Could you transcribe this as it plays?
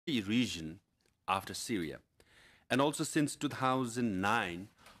region after Syria. And also since 2009,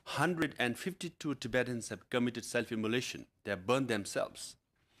 152 Tibetans have committed self-immolation. They have burned themselves.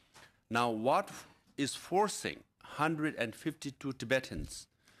 Now, what is forcing 152 Tibetans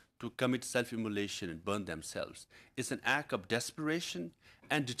to commit self-immolation and burn themselves is an act of desperation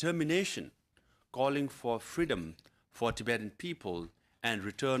and determination, calling for freedom for Tibetan people and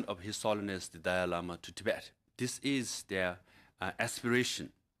return of His Holiness the Dalai Lama to Tibet. This is their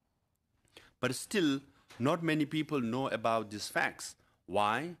aspiration. But still, not many people know about these facts.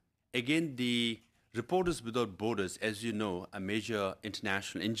 Why? Again, the Reporters Without Borders, as you know, a major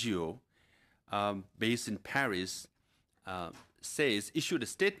international NGO based in Paris, issued a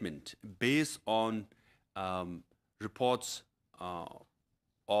statement based on reports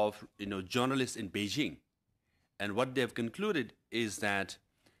of journalists in Beijing. And what they have concluded is that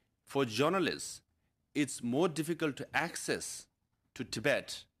for journalists, it's more difficult to access to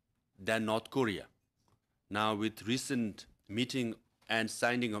Tibet than North Korea. Now, with recent meeting and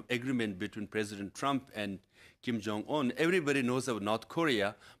signing of agreement between President Trump and Kim Jong-un, everybody knows about North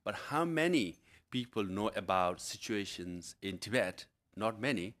Korea, but how many people know about situations in Tibet? Not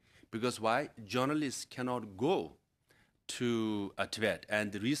many, because why? Journalists cannot go to Tibet,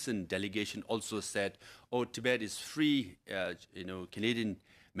 and the recent delegation also said, "Oh, Tibet is free. Canadian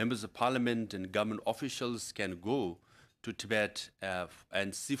members of Parliament and government officials can go to Tibet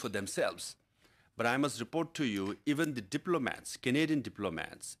and see for themselves." But I must report to you, even the diplomats, Canadian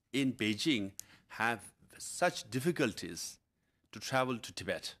diplomats in Beijing, have such difficulties to travel to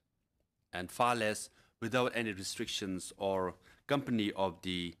Tibet, and far less without any restrictions or company of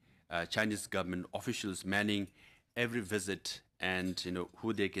the Chinese government officials manning every visit and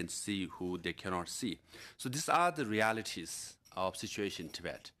who they can see, who they cannot see. So these are the realities of situation in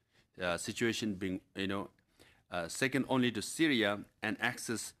Tibet. Situation being second only to Syria and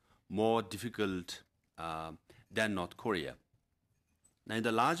access more difficult than North Korea. Now, in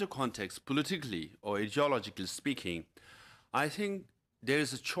the larger context, politically or ideologically speaking, I think there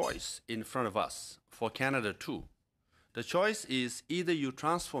is a choice in front of us for Canada too. The choice is either you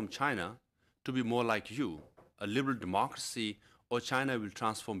transform China to be more like you, a liberal democracy, or China will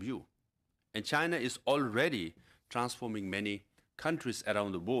transform you. And China is already transforming many countries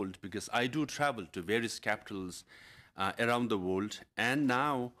around the world, because I do travel to various capitals around the world, and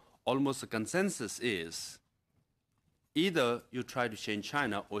now almost the consensus is either you try to change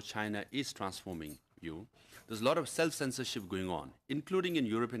China or China is transforming you. There's a lot of self-censorship going on, including in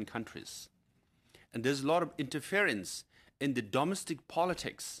European countries. And there's a lot of interference in the domestic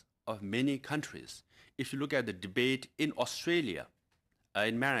politics of many countries. If you look at the debate in Australia,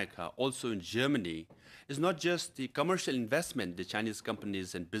 in America, also in Germany, it's not just the commercial investment the Chinese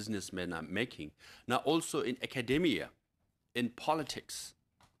companies and businessmen are making, now also in academia, in politics.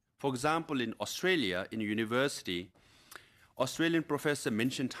 For example, in Australia, in a university, Australian professor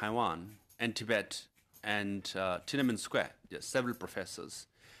mentioned Taiwan and Tibet and Tiananmen Square. There are several professors.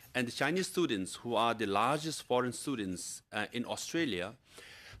 And the Chinese students, who are the largest foreign students in Australia,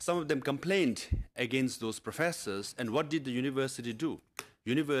 some of them complained against those professors. And what did the university do?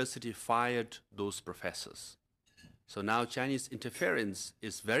 University fired those professors. So now Chinese interference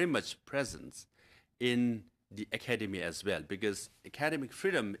is very much present in the academy as well, because academic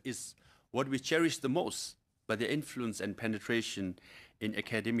freedom is what we cherish the most, but the influence and penetration in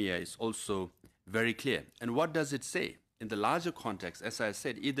academia is also very clear. And what does it say? In the larger context, as I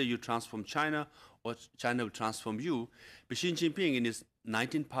said, either you transform China or China will transform you. But Xi Jinping in his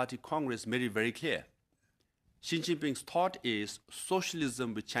 19-party Congress made it very clear. Xi Jinping's thought is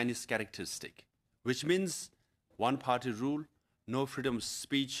socialism with Chinese characteristic, which means one-party rule, no freedom of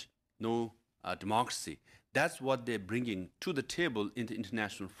speech, no democracy. That's what they're bringing to the table in the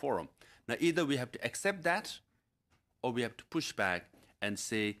international forum. Now, either we have to accept that or we have to push back and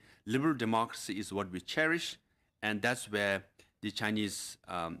say liberal democracy is what we cherish, and that's where the Chinese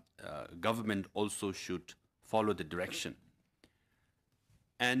government also should follow the direction.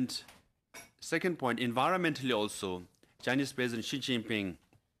 And second point, environmentally also, Chinese President Xi Jinping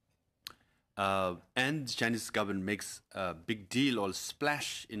and the Chinese government makes a big deal or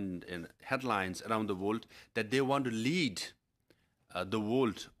splash in headlines around the world that they want to lead the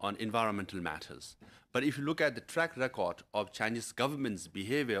world on environmental matters. But if you look at the track record of Chinese government's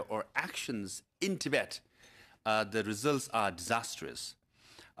behavior or actions in Tibet, the results are disastrous.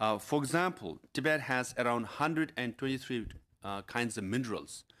 For example, Tibet has around 123 kinds of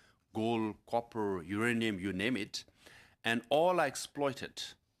minerals, gold, copper, uranium, you name it, and all are exploited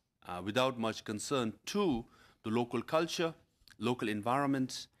without much concern to the local culture, local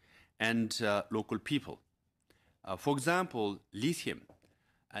environment, and local people. For example, lithium.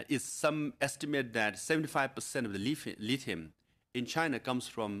 is some estimate that 75% of the lithium in China comes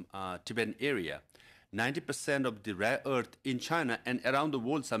from Tibetan area. 90% of the rare earth in China and around the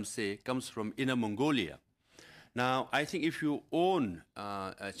world, some say, comes from Inner Mongolia. Now, I think if you own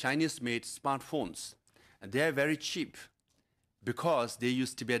Chinese-made smartphones, they are very cheap because they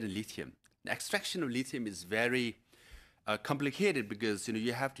use Tibetan lithium. The extraction of lithium is very complicated because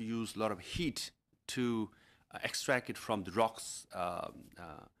you have to use a lot of heat to extract it from the rocks.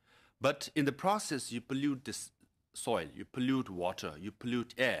 But in the process, you pollute this soil, you pollute water, you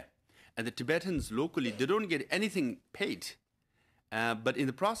pollute air. And the Tibetans locally, they don't get anything paid. But in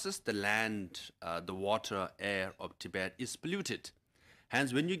the process, the land, the water, air of Tibet is polluted.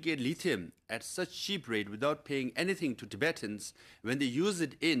 Hence, when you get lithium at such cheap rate without paying anything to Tibetans, when they use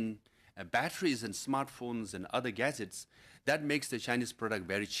it in batteries and smartphones and other gadgets, that makes the Chinese product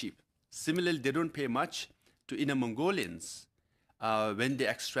very cheap. Similarly, they don't pay much to Inner Mongolians when they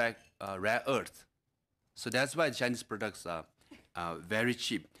extract rare earth. So that's why Chinese products are very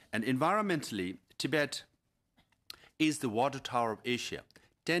cheap. And environmentally, Tibet is the water tower of Asia.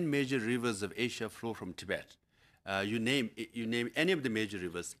 10 major rivers of Asia flow from Tibet. You name any of the major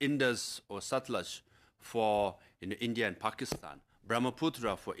rivers, Indus or Satluj for India and Pakistan,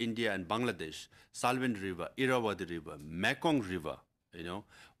 Brahmaputra for India and Bangladesh, Salween River, Irrawaddy River, Mekong River,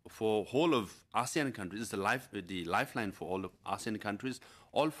 for whole of ASEAN countries, the lifeline for all of ASEAN countries,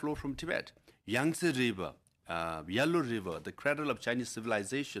 all flow from Tibet. Yangtze River, Yellow River, the cradle of Chinese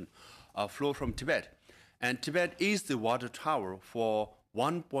civilization, flow from Tibet. And Tibet is the water tower for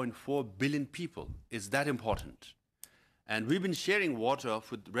 1.4 billion people. It's that important. And we've been sharing water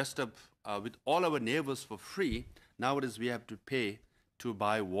with the rest of, with all our neighbors for free. Nowadays, we have to pay to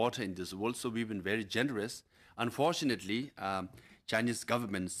buy water in this world, so we've been very generous. Unfortunately, Chinese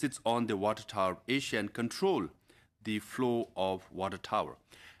government sits on the water tower of Asia and control the flow of water tower.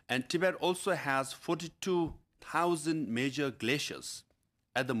 And Tibet also has 42,000 major glaciers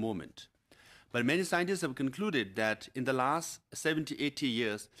at the moment. But many scientists have concluded that in the last 70, 80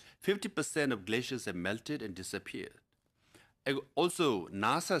 years, 50% of glaciers have melted and disappeared. Also,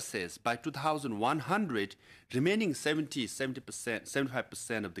 NASA says by 2100, remaining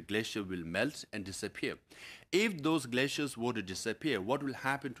 75% of the glacier will melt and disappear. If those glaciers were to disappear, what will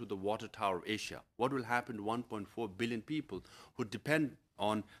happen to the water tower of Asia? What will happen to 1.4 billion people who depend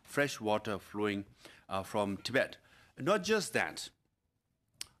on fresh water flowing from Tibet? Not just that,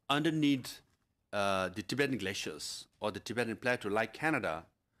 underneath the Tibetan glaciers or the Tibetan plateau, like Canada,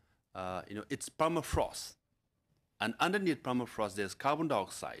 it's permafrost. And underneath permafrost, there's carbon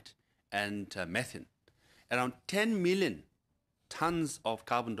dioxide and methane. Around 10 million tons of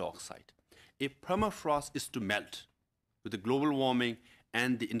carbon dioxide. If permafrost is to melt with the global warming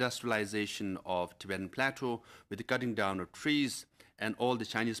and the industrialization of Tibetan plateau, with the cutting down of trees and all the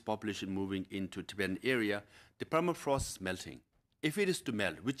Chinese population moving into Tibetan area, the permafrost is melting. If it is to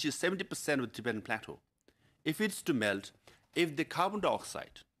melt, which is 70% of the Tibetan plateau, if it's to melt, if the carbon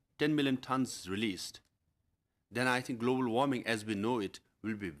dioxide, 10 million tons is released, then I think global warming as we know it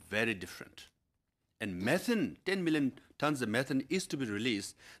will be very different. And methane, 10 million tons of methane is to be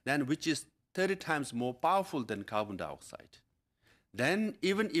released, then which is 30 times more powerful than carbon dioxide. Then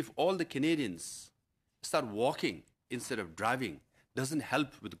even if all the Canadians start walking instead of driving, doesn't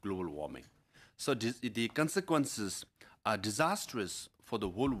help with global warming. So the consequences are disastrous for the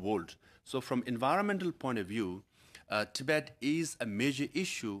whole world. So from environmental point of view, Tibet is a major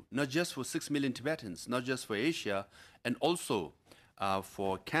issue, not just for 6 million Tibetans, not just for Asia, and also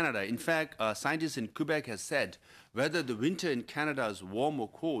for Canada. In fact, scientists in Quebec have said whether the winter in Canada is warm or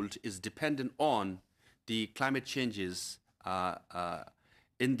cold is dependent on the climate changes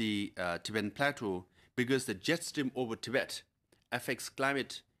in the Tibetan plateau, because the jet stream over Tibet affects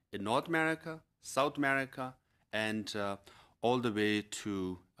climate in North America, South America, and all the way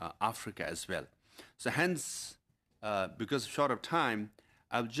to Africa as well. So hence, because short of time,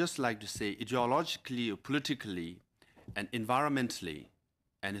 I would just like to say ideologically, politically, and environmentally,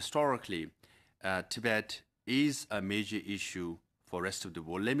 and historically, Tibet is a major issue for the rest of the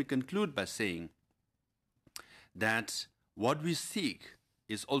world. Let me conclude by saying that what we seek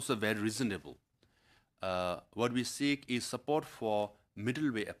is also very reasonable. What we seek is support for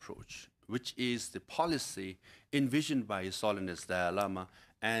middle way approach, which is the policy envisioned by His Holiness Dalai Lama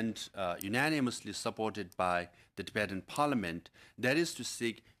and unanimously supported by the Tibetan Parliament, that is to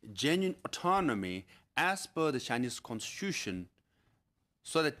seek genuine autonomy as per the Chinese constitution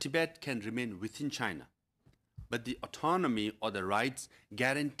so that Tibet can remain within China. But the autonomy or the rights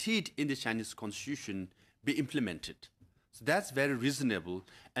guaranteed in the Chinese constitution be implemented. So that's very reasonable,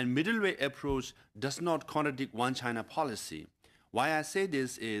 and middle way approach does not contradict one China policy. Why I say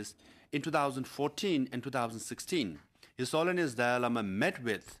this is in 2014 and 2016, His Holiness Dalai Lama met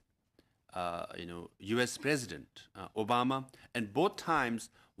with U.S. President Obama, and both times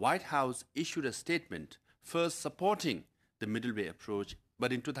White House issued a statement first supporting the middle way approach,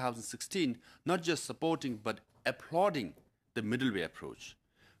 but in 2016 not just supporting but applauding the middle way approach,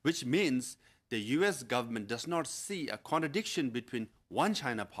 which means the U.S. government does not see a contradiction between one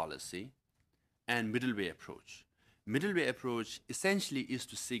China policy and middle way approach. Middle way approach essentially is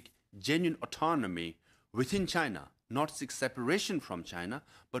to seek genuine autonomy within China, not seek separation from China,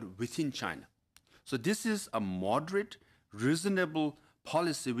 but within China. So this is a moderate, reasonable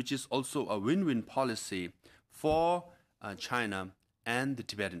policy, which is also a win-win policy for China and the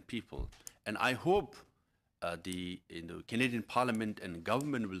Tibetan people. And I hope the Canadian Parliament and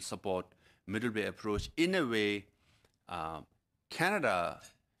government will support middle way approach. In a way, Canada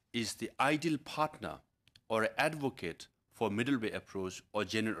is the ideal partner or advocate for middle way approach or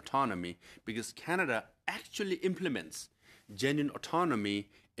genuine autonomy, because Canada actually implements genuine autonomy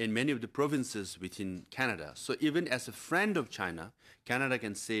in many of the provinces within Canada. So even as a friend of China, Canada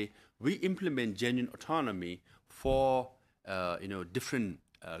can say, we implement genuine autonomy for different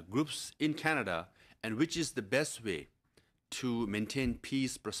groups in Canada, and which is the best way to maintain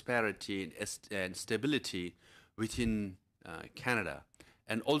peace, prosperity, and stability within Canada.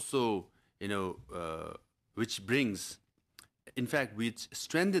 And also, which brings, in fact, which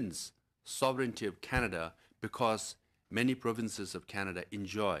strengthens sovereignty of Canada, because many provinces of Canada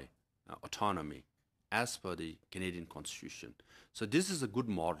enjoy autonomy as per the Canadian Constitution. So this is a good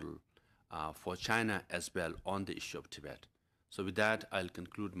model for China as well on the issue of Tibet. So with that, I'll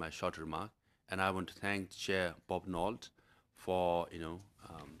conclude my short remark, and I want to thank Chair Bob Nault for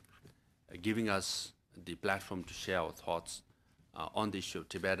giving us the platform to share our thoughts on the issue of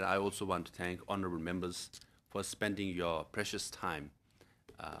Tibet. I also want to thank honorable members for spending your precious time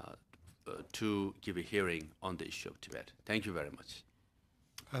to give a hearing on the issue of Tibet. Thank you very much.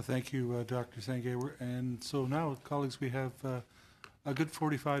 Thank you, Dr. Sangay. And so now, colleagues, we have a good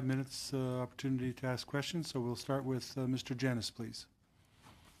 45 minutes opportunity to ask questions. So we'll start with Mr. Janis, please.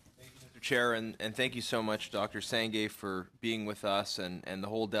 Thank you, Mr. Chair, and thank you so much, Dr. Sangay, for being with us, and the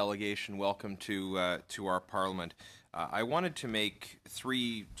whole delegation. Welcome to our Parliament. I wanted to make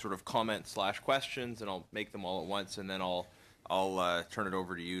three sort of comments/questions, and I'll make them all at once, and then I'll turn it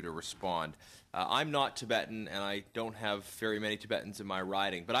over to you to respond. I'm not Tibetan, and I don't have very many Tibetans in my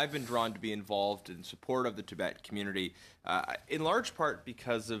riding, but I've been drawn to be involved in support of the Tibet community, in large part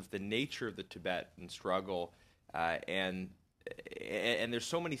because of the nature of the Tibetan struggle, and there's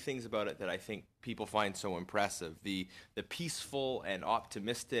so many things about it that I think people find so impressive. The peaceful and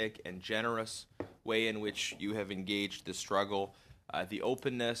optimistic and generous way in which you have engaged the struggle, the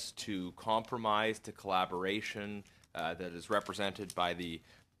openness to compromise, to collaboration that is represented by the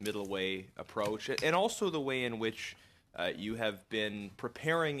middle way approach, and also the way in which you have been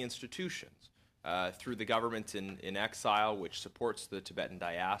preparing institutions through the government in exile, which supports the Tibetan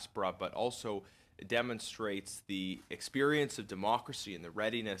diaspora, but also demonstrates the experience of democracy and the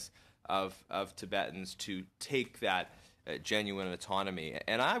readiness of Tibetans to take that genuine autonomy.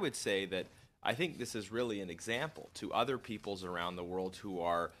 And I would say that I think this is really an example to other peoples around the world who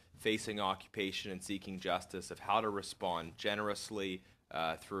are facing occupation and seeking justice of how to respond generously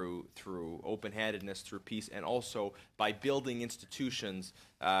through open-handedness, through peace, and also by building institutions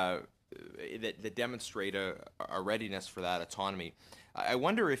that demonstrate a readiness for that autonomy. I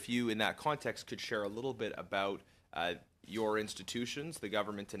wonder if you, in that context, could share a little bit about your institutions, the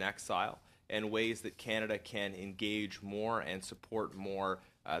government in exile, and ways that Canada can engage more and support more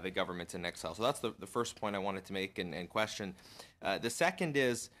the government in exile. So that's the first point I wanted to make and question. The second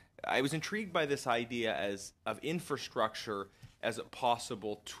is, I was intrigued by this idea of infrastructure as a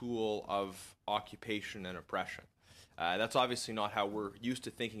possible tool of occupation and oppression. That's obviously not how we're used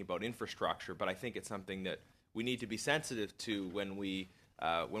to thinking about infrastructure, but I think it's something that we need to be sensitive to when we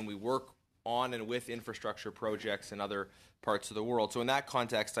work on and with infrastructure projects in other parts of the world. So in that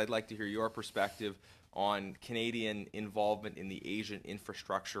context, I'd like to hear your perspective on Canadian involvement in the Asian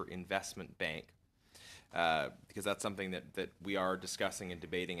Infrastructure Investment Bank, because that's something that we are discussing and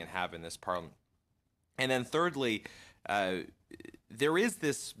debating and have in this Parliament. And then thirdly, there is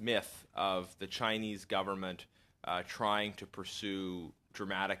this myth of the Chinese government trying to pursue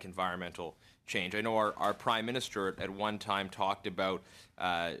dramatic environmental change. I know our Prime Minister at one time talked about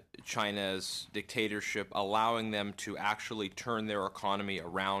China's dictatorship allowing them to actually turn their economy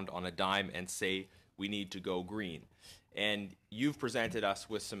around on a dime and say, we need to go green. And you've presented us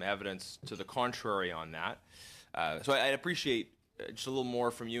with some evidence to the contrary on that. So I'd appreciate just a little more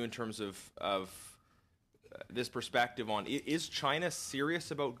from you in terms of this perspective on, is China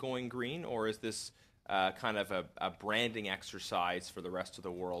serious about going green, or is this kind of a branding exercise for the rest of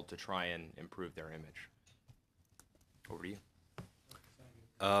the world to try and improve their image? Over to you.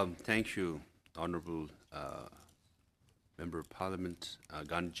 Thank you, Honorable Member of Parliament,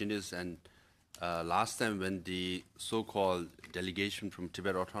 Ganjinis. And last time when the so-called delegation from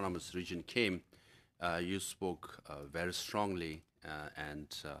Tibet Autonomous Region came, you spoke very strongly and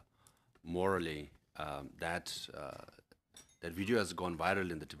morally that video has gone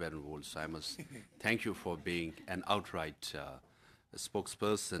viral in the Tibetan world. So I must thank you for being an outright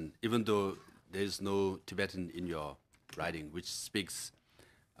spokesperson, even though there is no Tibetan in your writing, which speaks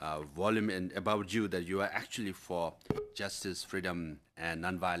volume and about you, that you are actually for justice, freedom, and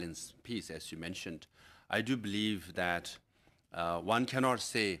nonviolence, peace, as you mentioned. I do believe that one cannot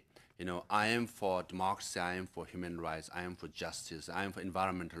say, you know, I am for democracy, I am for human rights, I am for justice, I am for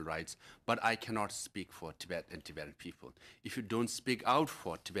environmental rights, but I cannot speak for Tibet and Tibetan people. If you don't speak out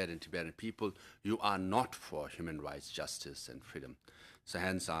for Tibet and Tibetan people, you are not for human rights, justice, and freedom. So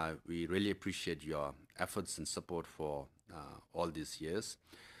hence, we really appreciate your efforts and support for all these years.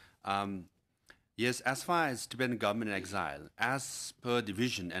 Yes, as far as Tibetan government in exile, as per the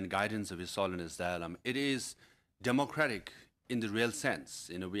vision and guidance of His Holiness Dalai Lama, it is democratic in the real sense.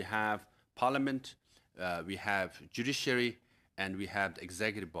 You know, we have parliament, we have judiciary, and we have the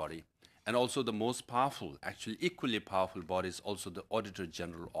executive body. And also the most powerful, actually equally powerful body is also the Auditor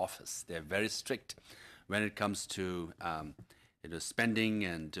General Office. They're very strict when it comes to spending,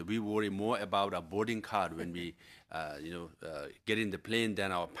 and we worry more about our boarding card when we get in the plane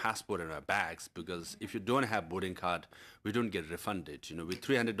than our passport and our bags, because if you don't have boarding card, we don't get refunded. You know, with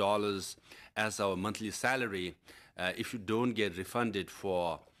 $300 as our monthly salary, if you don't get refunded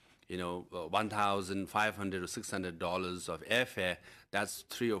for $1,500 or $600 of airfare, that's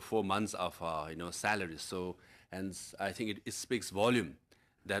 3 or 4 months of our salary. So, and I think it speaks volume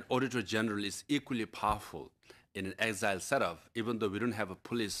that Auditor General is equally powerful in an exile setup, even though we don't have a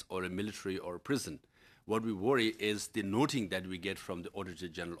police or a military or a prison. What we worry is the noting that we get from the Auditor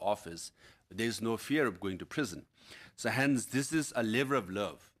General Office. There's no fear of going to prison. So hence, this is a labor of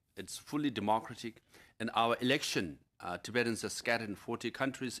love. It's fully democratic. And our election, Tibetans are scattered in 40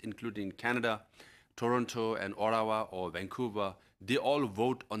 countries, including Canada, Toronto, and Ottawa or Vancouver. They all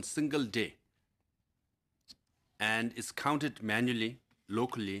vote on single day. And it's counted manually,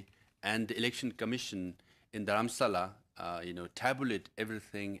 locally, and the election commission in Dharamsala, tabulate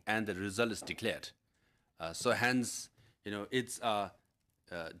everything, and the result is declared. So hence, it's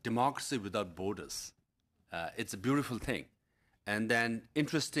democracy without borders. It's a beautiful thing. And then,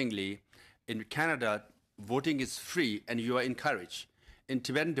 interestingly, in Canada, voting is free and you are encouraged. In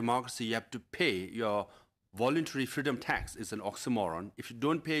Tibetan democracy, you have to pay your voluntary freedom tax. It's an oxymoron. If you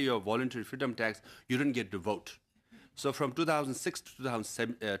don't pay your voluntary freedom tax, you don't get to vote. So from 2006 to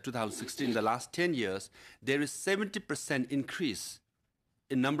 2016, the last 10 years, there is 70% increase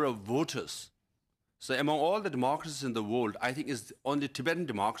in number of voters. So among all the democracies in the world, I think it's only Tibetan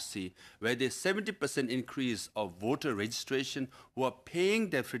democracy where there's 70% increase of voter registration who are paying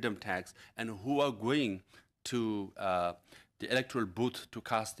their freedom tax and who are going to the electoral booth to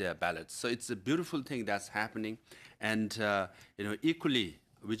cast their ballots. So it's a beautiful thing that's happening. And equally,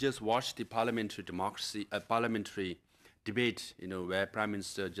 we just watched the parliamentary debate, where Prime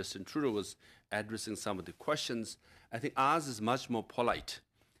Minister Justin Trudeau was addressing some of the questions. I think ours is much more polite.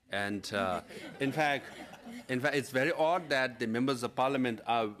 And in fact, it's very odd that the members of parliament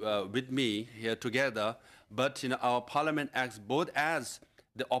are with me here together, but our parliament acts both as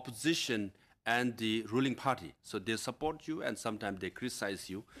the opposition and the ruling party. So they support you and sometimes they criticize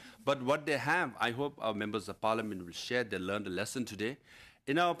you. But what they have, I hope our members of parliament will share, they learned a lesson today.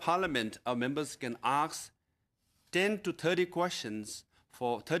 In our parliament, our members can ask 10 to 30 questions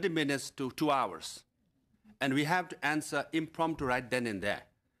for 30 minutes to 2 hours. And we have to answer impromptu right then and there.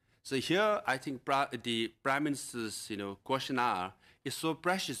 So here, I think the Prime Minister's question hour is so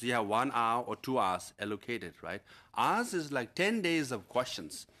precious. You have 1 hour or 2 hours allocated, right? Ours is like 10 days of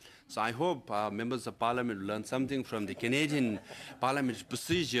questions. So I hope members of parliament will learn something from the Canadian parliament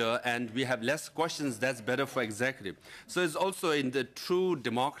procedure, and we have less questions. That's better for executive. So it's also in the true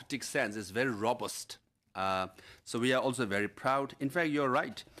democratic sense, it's very robust. So we are also very proud. In fact, you're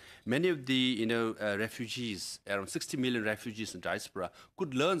right. Many of the refugees, around 60 million refugees in diaspora,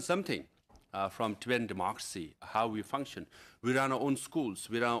 could learn something from Tibetan democracy, how we function. We run our own schools,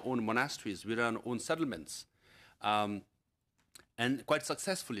 we run our own monasteries, we run our own settlements, and quite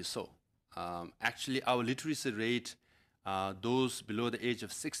successfully so. Actually, our literacy rate those below the age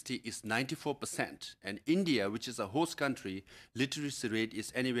of 60 is 94%. And India, which is a host country, literacy rate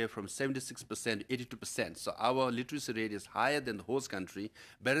is anywhere from 76% to 82%. So our literacy rate is higher than the host country,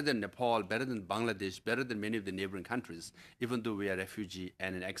 better than Nepal, better than Bangladesh, better than many of the neighboring countries, even though we are refugee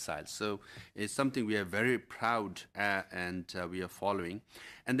and in exile. So it's something we are very proud and we are following.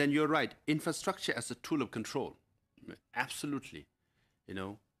 And then you're right, infrastructure as a tool of control. Absolutely. You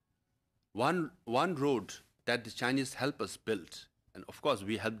know, one road that the Chinese help us build, and of course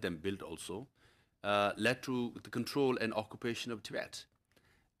we help them build also, led to the control and occupation of Tibet.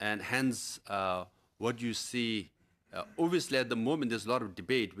 And hence, what you see, obviously at the moment there's a lot of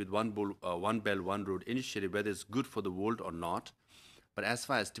debate with One Belt, One Road initiative, whether it's good for the world or not. But as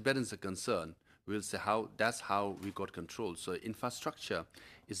far as Tibetans are concerned, we'll say that's how we got control. So infrastructure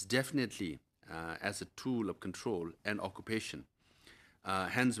is definitely as a tool of control and occupation.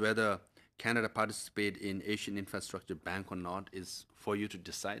 Hence, whether Canada participate in Asian Infrastructure Bank or not is for you to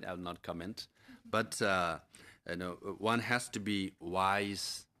decide. I will not comment. But one has to be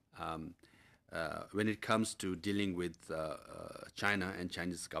wise when it comes to dealing with China and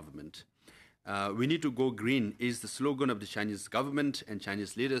Chinese government. We need to go green is the slogan of the Chinese government and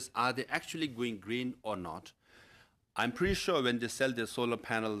Chinese leaders. Are they actually going green or not? I'm pretty sure when they sell their solar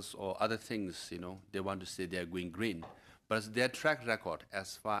panels or other things, they want to say they are going green. But their track record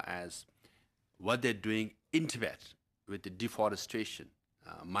as far as what they're doing in Tibet with the deforestation,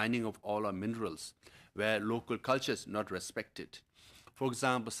 mining of all our minerals, where local culture is not respected. For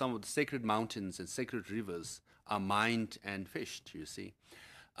example, some of the sacred mountains and sacred rivers are mined and fished, you see.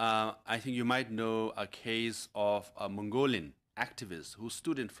 I think you might know a case of a Mongolian activist who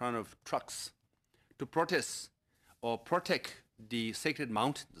stood in front of trucks to protest or protect the sacred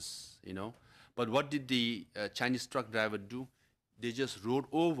mountains, But what did the Chinese truck driver do? They just rode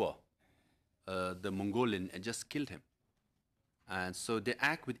over the Mongolian and just killed him. And so they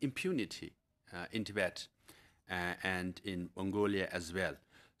act with impunity in Tibet and in Mongolia as well.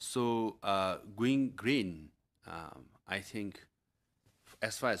 So going green, I think,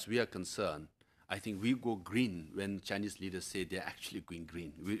 as far as we are concerned, I think we go green when Chinese leaders say they're actually going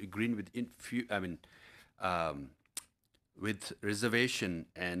green. We green with reservation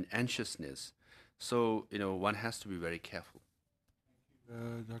and anxiousness. So, one has to be very careful.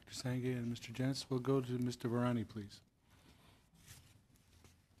 Dr. Sangay and Mr. Janis. We'll go to Mr. Varani, please.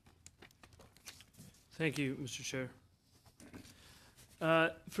 Thank you, Mr. Chair.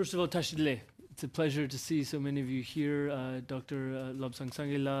 First of all, Tashidle. It's a pleasure to see so many of you here. Dr. Lobsang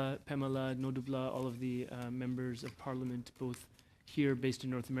Sangela, Pamela, Nodubla, all of the members of Parliament, both here based in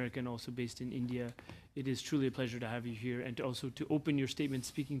North America and also based in India. It is truly a pleasure to have you here and also to open your statement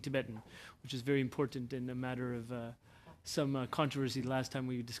speaking Tibetan, which is very important in a matter of some controversy last time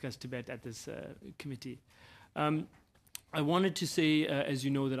we discussed Tibet at this committee. I wanted to say, as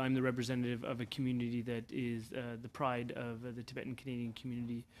you know, that I'm the representative of a community that is the pride of the Tibetan Canadian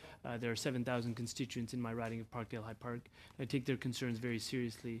community. There are 7,000 constituents in my riding of Parkdale High Park. I take their concerns very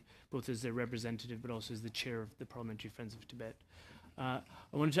seriously, both as their representative but also as the chair of the Parliamentary Friends of Tibet. I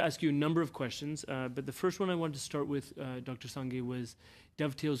wanted to ask you a number of questions, but the first one I wanted to start with, Dr. Sangay,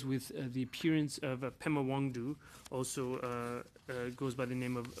 dovetails with the appearance of Pema Wangdu, also goes by the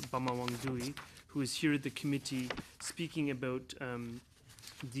name of Bama Wangdui, who is here at the committee speaking about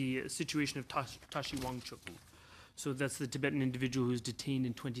the situation of Tashi Wangchuk. So that's the Tibetan individual who was detained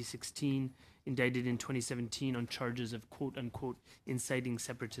in 2016, indicted in 2017 on charges of quote-unquote inciting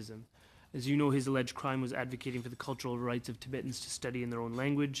separatism. As you know, his alleged crime was advocating for the cultural rights of Tibetans to study in their own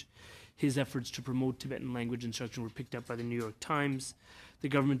language. His efforts to promote Tibetan language instruction were picked up by the New York Times. The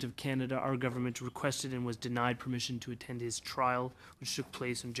government of Canada, our government, requested and was denied permission to attend his trial, which took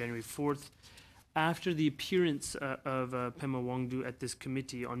place on January 4th. After the appearance of Pema Wangdu at this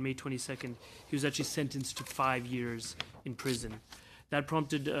committee on May 22nd, he was actually sentenced to 5 years in prison. That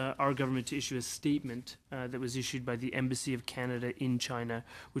prompted our government to issue a statement that was issued by the Embassy of Canada in China,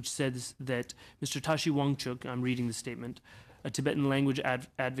 which says that Mr. Tashi Wangchuk, I'm reading the statement, a Tibetan language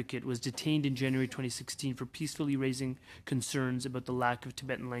advocate, was detained in January 2016 for peacefully raising concerns about the lack of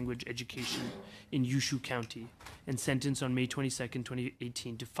Tibetan language education in Yushu County and sentenced on May 22nd,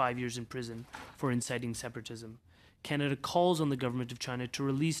 2018 to 5 years in prison for inciting separatism. Canada calls on the government of China to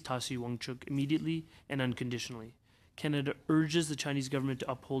release Tashi Wangchuk immediately and unconditionally. Canada urges the Chinese government to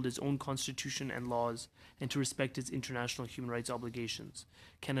uphold its own constitution and laws and to respect its international human rights obligations.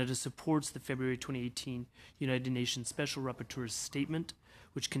 Canada supports the February 2018 United Nations Special Rapporteur's statement,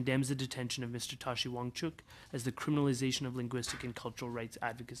 which condemns the detention of Mr. Tashi Wangchuk as the criminalization of linguistic and cultural rights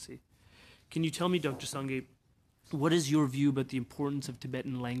advocacy. Can you tell me, Dr. Sangay, What is your view about the importance of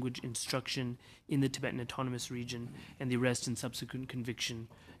Tibetan language instruction in the Tibetan Autonomous Region and the arrest and subsequent conviction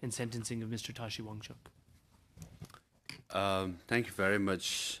and sentencing of Mr. Tashi Wangchuk? Thank you very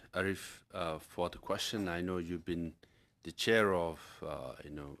much, Arif, for the question. I know you've been the chair of,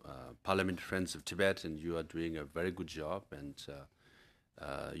 Parliament Friends of Tibet, and you are doing a very good job. And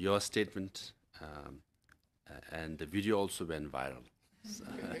your statement and the video also went viral.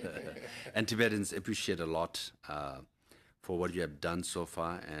 And Tibetans appreciate a lot for what you have done so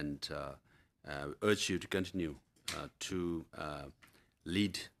far, and urge you to continue to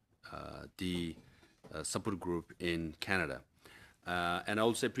lead the support group in Canada. And I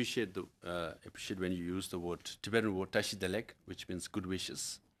also appreciate when you use the Tibetan word Tashi Delek, which means good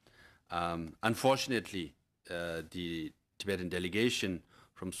wishes. Unfortunately, the Tibetan delegation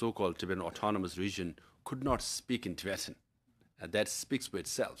from so-called Tibetan Autonomous Region could not speak in Tibetan. That speaks for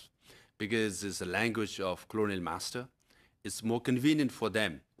itself, because it's a language of colonial master. It's more convenient for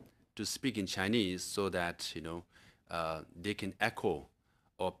them to speak in Chinese so that they can echo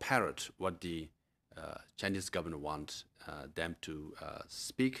or parrot what the Chinese government wants them to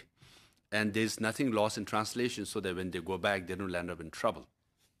speak. And there's nothing lost in translation, so that when they go back, they don't land up in trouble.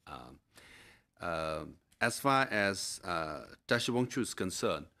 As far as Tashi Wangchuk is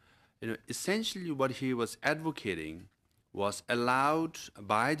concerned, essentially what he was advocating was allowed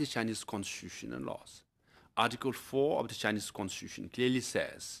by the Chinese constitution and laws. Article 4 of the Chinese constitution clearly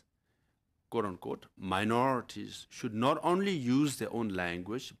says, quote unquote, minorities should not only use their own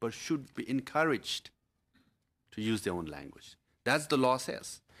language, but should be encouraged to use their own language. That's the law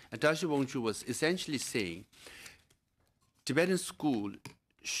says. And Tashi Wangchuk was essentially saying Tibetan school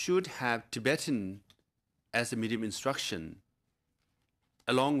should have Tibetan as a medium instruction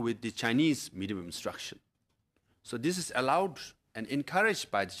along with the Chinese medium instruction. So this is allowed and encouraged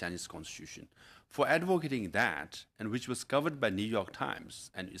by the Chinese constitution. For advocating that, and which was covered by New York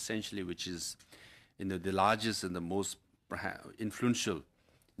Times, and essentially which is the largest and the most influential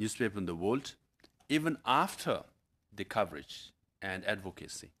newspaper in the world, even after the coverage and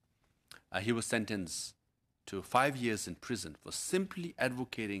advocacy, he was sentenced to 5 years in prison for simply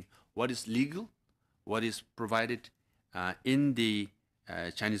advocating what is legal, what is provided in the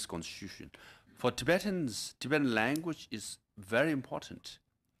Chinese constitution. For Tibetans, Tibetan language is very important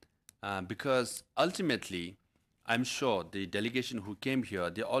because ultimately, I'm sure the delegation who came here,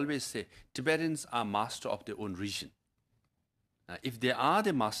 they always say Tibetans are master of their own region. If they are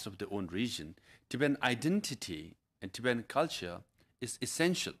the master of their own region, Tibetan identity and Tibetan culture is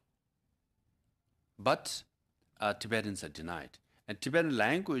essential. But Tibetans are denied. And Tibetan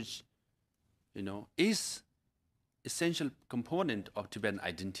language, is essential component of Tibetan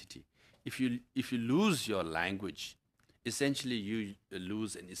identity. If you lose your language, essentially you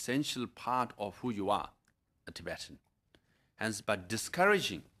lose an essential part of who you are, a Tibetan. Hence, by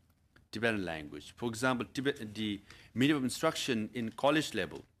discouraging Tibetan language, for example, the medium of instruction in college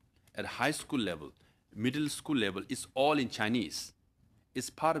level, at high school level, middle school level, is all in Chinese.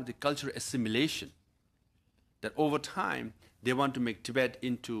 It's part of the cultural assimilation that over time they want to make Tibet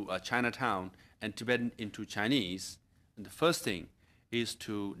into a Chinatown and Tibetan into Chinese. And the first thing is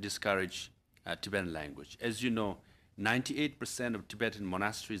to discourage Tibetan language. As you know, 98% of Tibetan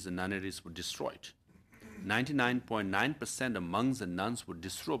monasteries and nunneries were destroyed. 99.9% of monks and nuns were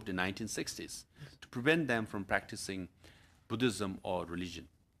disrobed in the 1960s to prevent them from practicing Buddhism or religion.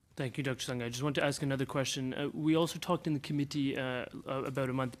 Thank you, Dr. Sangha. I just want to ask another question. We also talked in the committee about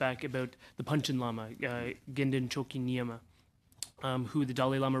a month back about the Panchen Lama, Gendin Choki Nyama, who the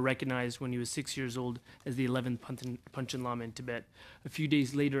Dalai Lama recognized when he was 6 years old as the 11th Panchen Lama in Tibet. A few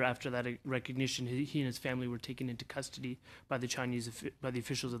days later, after that recognition, he and his family were taken into custody by the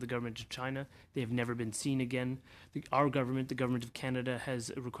officials of the government of China. They have never been seen again. Our government, the government of Canada,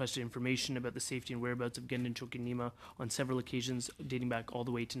 has requested information about the safety and whereabouts of Gendin Choki Nyima on several occasions, dating back all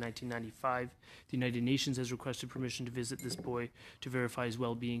the way to 1995. The United Nations has requested permission to visit this boy to verify his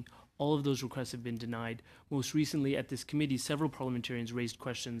well-being. All of those requests have been denied. Most recently at this committee, several parliamentarians raised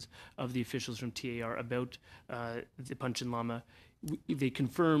questions of the officials from TAR about the Panchen Lama. They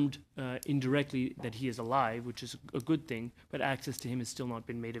confirmed indirectly that he is alive, which is a good thing, but access to him has still not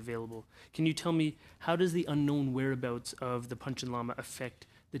been made available. Can you tell me, how does the unknown whereabouts of the Panchen Lama affect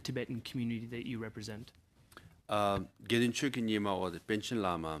the Tibetan community that you represent? Gendin Choki Nyima, or the Panchen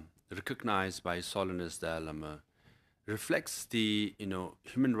Lama, recognized by His Holiness the Dalai Lama, reflects the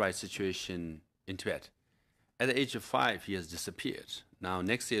human rights situation in Tibet. At the age of 5, he has disappeared. Now,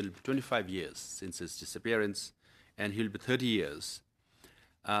 next year, it'll be 25 years since his disappearance, and he'll be 30 years,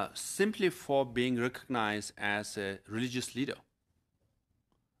 simply for being recognized as a religious leader.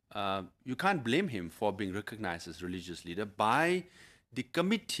 you can't blame him for being recognized as religious leader by the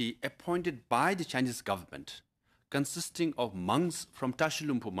committee appointed by the Chinese government, consisting of monks from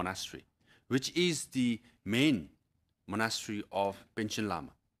Tashilumpo Monastery, which is the main monastery of Panchen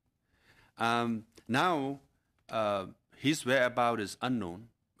Lama. Now, his whereabouts is unknown,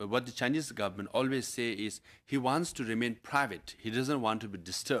 but what the Chinese government always say is he wants to remain private. He doesn't want to be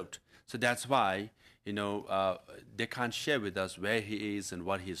disturbed. So that's why, they can't share with us where he is and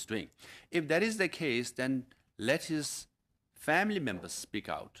what he is doing. If that is the case, then let his family members speak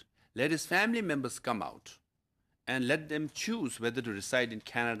out. Let his family members come out and let them choose whether to reside in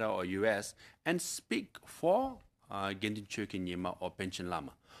Canada or US and speak for Gendin Chökyi Nyima or Panchen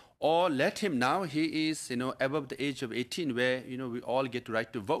Lama. Or let him, now he is, above the age of 18 where, we all get the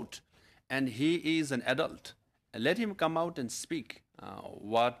right to vote. And he is an adult. And let him come out and speak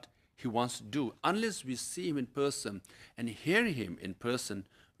what he wants to do. Unless we see him in person and hear him in person,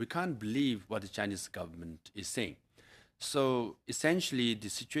 we can't believe what the Chinese government is saying. So essentially the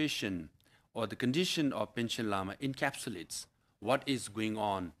situation or the condition of Panchen Lama encapsulates what is going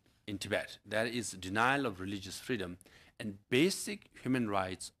on in Tibet. There is denial of religious freedom and basic human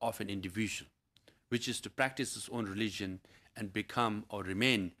rights of an individual, which is to practice his own religion and become or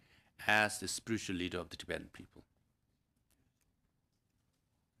remain as the spiritual leader of the Tibetan people.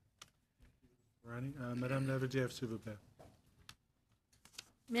 Madame Lavediev, s'il vous plaît.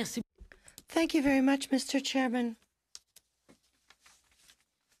 Merci. Thank you very much, Mr. Chairman.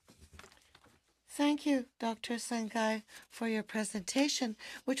 Thank you, Dr. Sangai, for your presentation,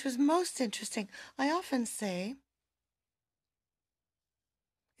 which was most interesting. I often say,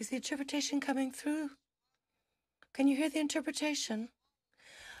 is the interpretation coming through? Can you hear the interpretation?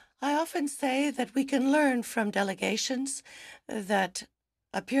 I often say that we can learn from delegations that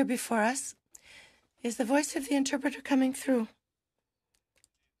appear before us. Is the voice of the interpreter coming through?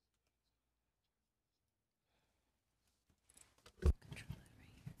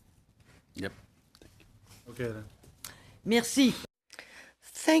 Yep. Okay then. Merci.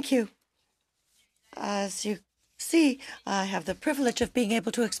 Thank you. As you see, I have the privilege of being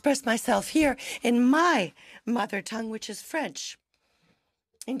able to express myself here in my mother tongue, which is French.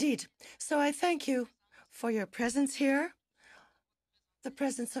 Indeed. So I thank you for your presence here, the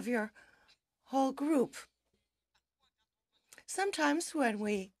presence of your whole group. Sometimes when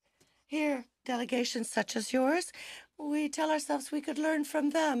we hear delegations such as yours, we tell ourselves we could learn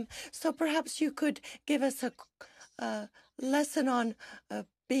from them. So perhaps you could give us a lesson on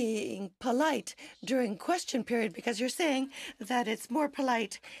being polite during question period, because you're saying that it's more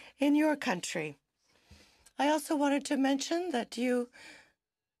polite in your country. I also wanted to mention that you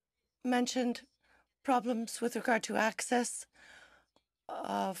mentioned problems with regard to access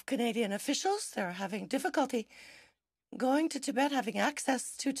of Canadian officials. They're having difficulty going to Tibet, having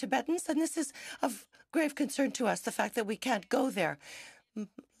access to Tibetans, and this is of grave concern to us, the fact that we can't go there.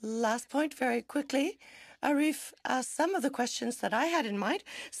 Last point, very quickly. Arif asked some of the questions that I had in mind,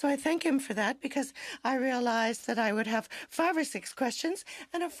 so I thank him for that, because I realized that I would have 5 or 6 questions,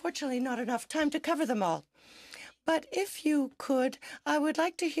 and unfortunately not enough time to cover them all. But if you could, I would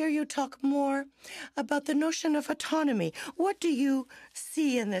like to hear you talk more about the notion of autonomy. What do you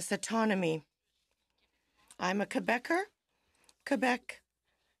see in this autonomy? I'm a Quebecer. Quebec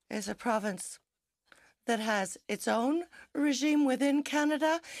is a province that has its own regime within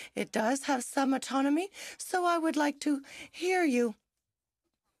Canada. It does have some autonomy. So I would like to hear you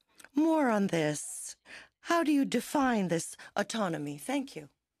more on this. How do you define this autonomy? Thank you.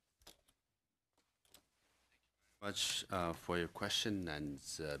 Much for your question, and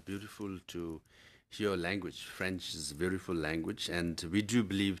it's beautiful to hear your language. French is a beautiful language, and we do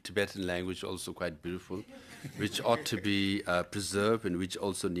believe Tibetan language also quite beautiful, which ought to be preserved and which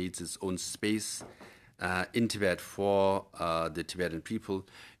also needs its own space in Tibet for the Tibetan people.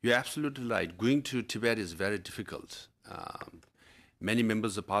 You're absolutely right. Going to Tibet is very difficult. Many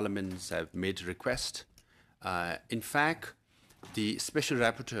members of parliament have made a request. In fact, the Special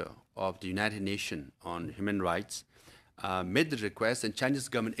Rapporteur of the United Nations on Human Rights made the request, and Chinese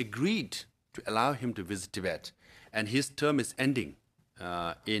government agreed to allow him to visit Tibet. And his term is ending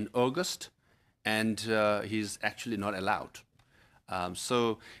in August, and he's actually not allowed.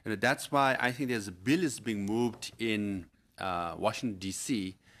 So that's why I think there's a bill is being moved in Washington,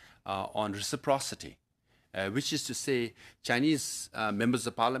 D.C. On reciprocity, which is to say Chinese members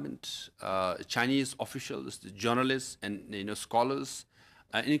of parliament, Chinese officials, journalists, and scholars,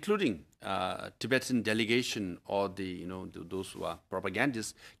 including Tibetan delegation or those who are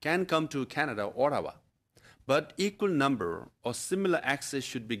propagandists, can come to Canada or Ottawa. But equal number or similar access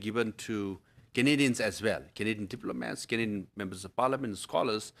should be given to Canadians as well, Canadian diplomats, Canadian members of parliament,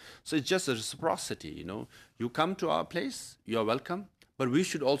 scholars. So it's just a reciprocity, you know. You come to our place, you're welcome, but we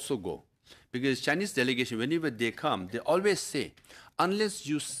should also go. Because Chinese delegation, whenever they come, they always say, unless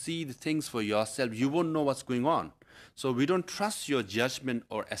you see the things for yourself, you won't know what's going on. So we don't trust your judgment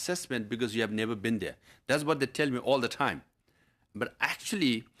or assessment because you have never been there. That's what they tell me all the time. But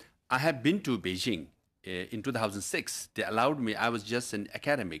actually, I have been to Beijing in 2006. They allowed me, I was just an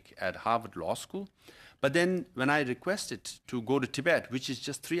academic at Harvard Law School. But then when I requested to go to Tibet, which is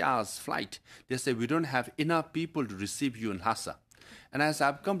just 3 hours flight, they said, we don't have enough people to receive you in Lhasa. And as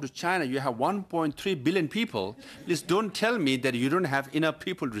I've come to China, you have 1.3 billion people. Please don't tell me that you don't have enough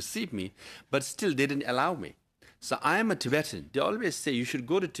people to receive me. But still, they didn't allow me. So I am a Tibetan. They always say you should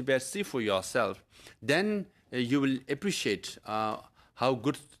go to Tibet, see for yourself. Then you will appreciate how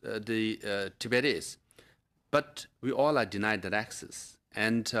good Tibet is. But we all are denied that access.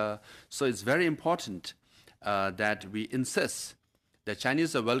 And so it's very important that we insist that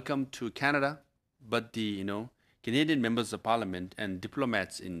Chinese are welcome to Canada, but the Canadian members of parliament and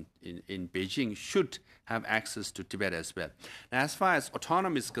diplomats in Beijing should have access to Tibet as well. Now, as far as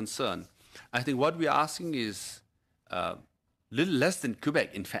autonomy is concerned, I think what we are asking is a little less than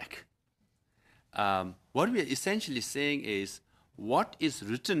Quebec, in fact. What we are essentially saying is what is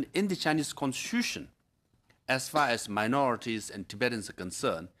written in the Chinese constitution as far as minorities and Tibetans are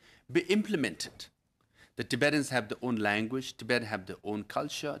concerned be implemented. The Tibetans have their own language, Tibetans have their own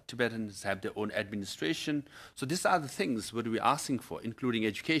culture, Tibetans have their own administration. So these are the things what we're asking for, including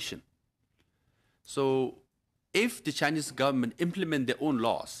education. So if the Chinese government implement their own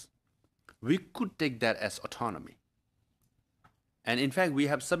laws, we could take that as autonomy. And in fact, we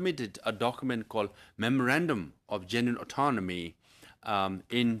have submitted a document called Memorandum of Genuine Autonomy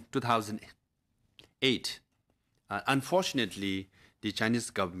in 2008. Unfortunately, the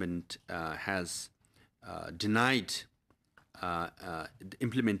Chinese government has denied the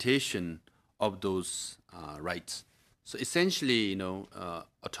implementation of those rights. So essentially,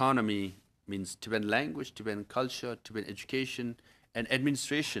 autonomy means Tibetan language, Tibetan culture, Tibetan education, and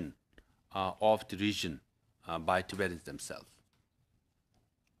administration of the region by Tibetans themselves.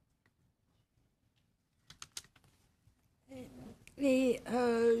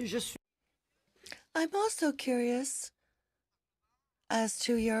 I'm also curious as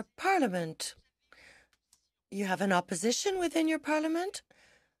to your parliament. You have an opposition within your parliament?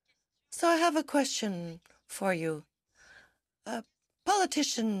 So I have a question for you. A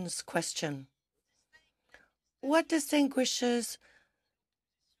politician's question. What distinguishes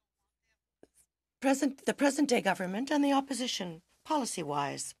the present-day government and the opposition,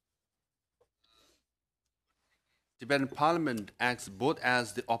 policy-wise? Tibetan Parliament acts both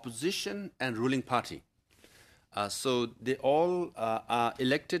as the opposition and ruling party. So they all are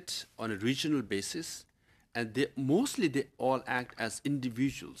elected on a regional basis, and they all act as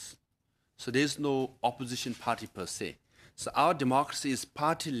individuals. So there's no opposition party per se. So our democracy is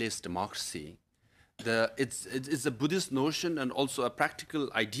partyless democracy. It's a Buddhist notion and also a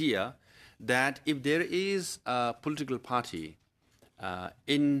practical idea that if there is a political party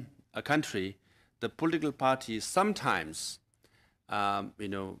in a country, the political party sometimes,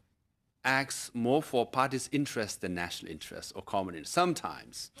 acts more for party's interest than national interest or common interest,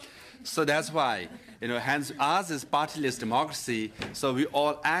 sometimes. So that's why, hence ours is partyless democracy, so we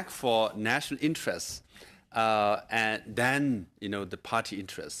all act for national interests and then, the party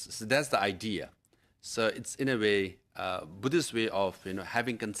interests. So that's the idea. So it's in a way, Buddhist way of,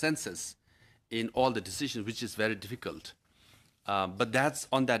 having consensus in all the decisions, which is very difficult. But that's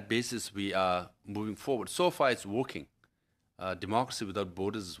on that basis we are moving forward. So far it's working. Democracy without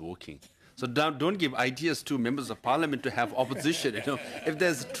borders is working. So don't give ideas to members of parliament to have opposition. If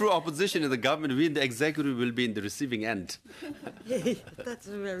there's true opposition in the government, we in the executive will be in the receiving end. That's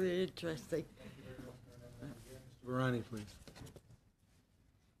very interesting. Varani, please.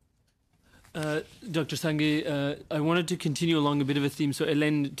 Dr. Sangay, I wanted to continue along a bit of a theme. So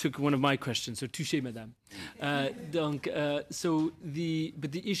Hélène took one of my questions. So touché, madame. But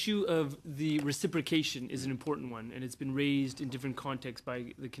the issue of the reciprocation is an important one, and it's been raised in different contexts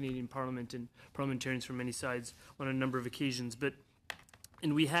by the Canadian Parliament and parliamentarians from many sides on a number of occasions.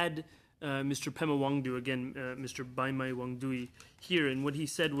 And we had Mr. Pema Wangdu, again, Mr. Baimai Wangdui here, and what he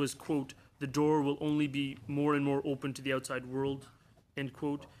said was, quote, "The door will only be more and more open to the outside world," end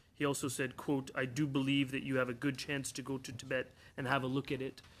quote. He also said, quote, "I do believe that you have a good chance to go to Tibet and have a look at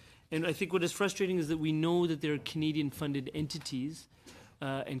it." And I think what is frustrating is that we know that there are Canadian-funded entities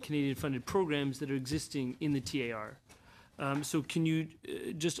and Canadian-funded programs that are existing in the TAR. So can you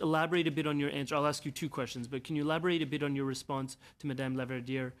just elaborate a bit on your answer? I'll ask you two questions, but can you elaborate a bit on your response to Madame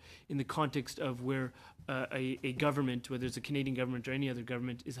Laverdiere in the context of where a government, whether it's a Canadian government or any other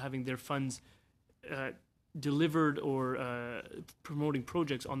government, is having their funds delivered or promoting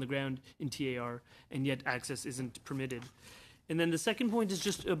projects on the ground in TAR, and yet access isn't permitted? And then the second point is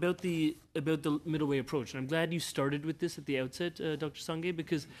just about the middle way approach. And I'm glad you started with this at the outset, Dr. Sangay,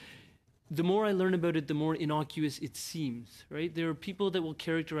 because the more I learn about it, the more innocuous it seems, right? There are people that will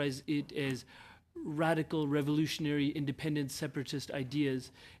characterize it as radical, revolutionary, independent, separatist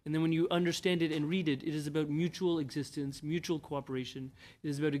ideas. And then when you understand it and read it, it is about mutual existence, mutual cooperation. It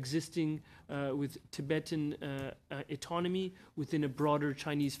is about existing with Tibetan autonomy within a broader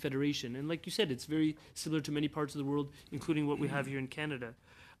Chinese federation. And like you said, it's very similar to many parts of the world, including what we have here in Canada.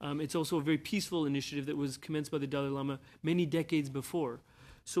 It's also a very peaceful initiative that was commenced by the Dalai Lama many decades before.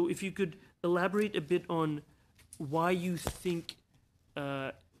 So if you could elaborate a bit on why you think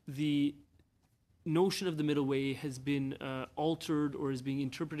the notion of the middle way has been altered or is being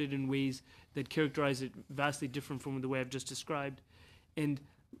interpreted in ways that characterize it vastly different from the way I've just described. And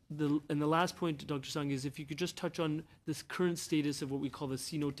the last point, Dr. Sangay, is if you could just touch on this current status of what we call the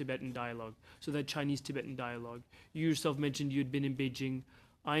Sino-Tibetan dialogue, so that Chinese-Tibetan dialogue. You yourself mentioned you had been in Beijing.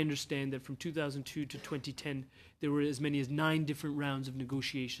 I understand that from 2002 to 2010, there were as many as 9 different rounds of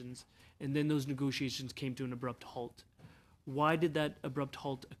negotiations, and then those negotiations came to an abrupt halt. Why did that abrupt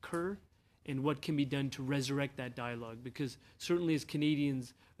halt occur, and what can be done to resurrect that dialogue? Because certainly as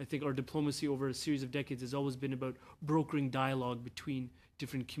Canadians, I think our diplomacy over a series of decades has always been about brokering dialogue between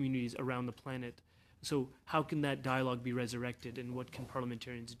different communities around the planet. So how can that dialogue be resurrected, and what can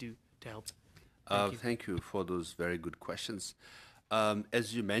parliamentarians do to help? Thank you for those very good questions.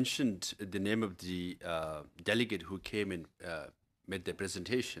 As you mentioned, the name of the delegate who came and made the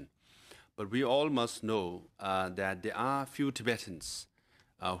presentation, but we all must know that there are few Tibetans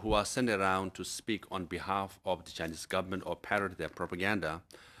who are sent around to speak on behalf of the Chinese government or parrot their propaganda.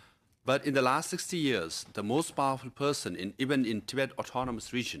 But in the last 60 years, the most powerful person, even in Tibet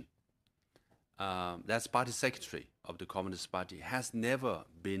Autonomous Region, that's party secretary of the Communist Party, has never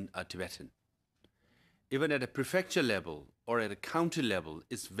been a Tibetan. Even at a prefecture level or at a county level,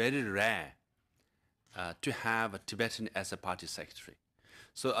 it's very rare to have a Tibetan as a party secretary.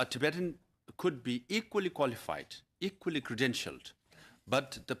 So a Tibetan could be equally qualified, equally credentialed,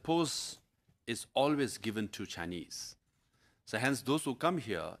 but the post is always given to Chinese. So hence those who come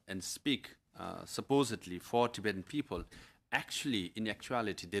here and speak supposedly for Tibetan people, actually, in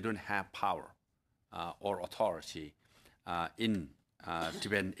actuality, they don't have power or authority in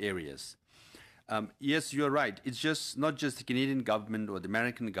Tibetan areas. Yes, you're right. It's just not just the Canadian government or the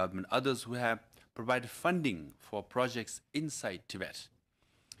American government, others who have provided funding for projects inside Tibet.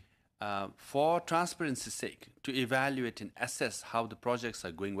 For transparency's sake, to evaluate and assess how the projects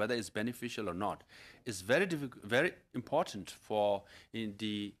are going, whether it's beneficial or not, is very important for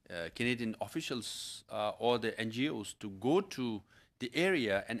the Canadian officials or the NGOs to go to the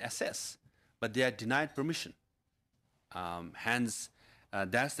area and assess, but they are denied permission. Hence,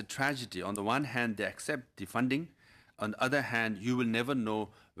 that's the tragedy. On the one hand, they accept the funding. On the other hand, you will never know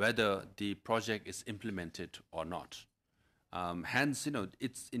whether the project is implemented or not. Hence,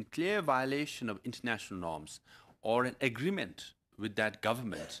 it's in clear violation of international norms or an agreement with that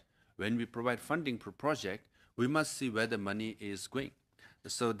government. When we provide funding for a project, we must see where the money is going.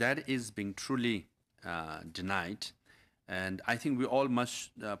 So that is being truly denied. And I think we all must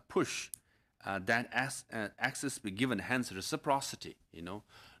push that access be given, hence reciprocity,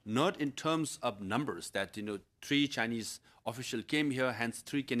 not in terms of numbers that, 3 Chinese officials came here, hence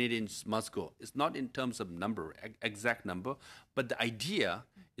 3 Canadians must go. It's not in terms of number, exact number, but the idea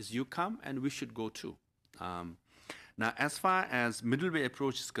is you come and we should go too. Now, as far as middle way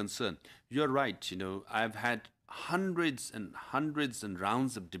approach is concerned, you're right. I've had hundreds and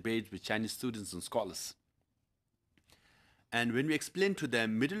rounds of debates with Chinese students and scholars. And when we explain to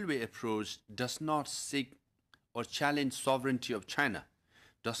them, middle way approach does not seek or challenge sovereignty of China,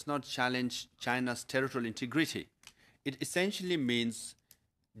 does not challenge China's territorial integrity. It essentially means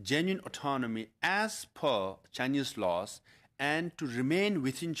genuine autonomy as per Chinese laws and to remain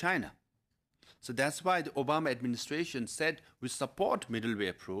within China. So that's why the Obama administration said we support middle way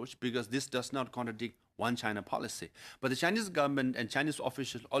approach, because this does not contradict one China policy. But the Chinese government and Chinese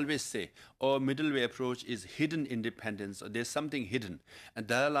officials always say, middle way approach is hidden independence, or there's something hidden. And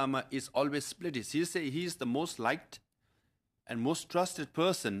Dalai Lama is always split. He say he is the most liked and most trusted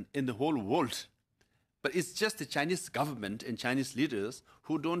person in the whole world. But it's just the Chinese government and Chinese leaders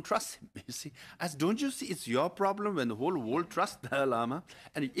who don't trust him. You see, as don't you see, it's your problem when the whole world trusts the Dalai Lama.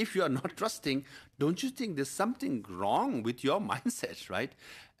 And if you are not trusting, don't you think there's something wrong with your mindset, right?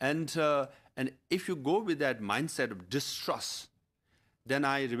 And if you go with that mindset of distrust, then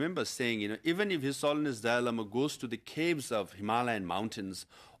I remember saying, even if His Holiness Dalai Lama goes to the caves of Himalayan mountains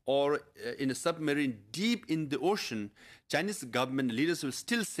or in a submarine deep in the ocean, Chinese government leaders will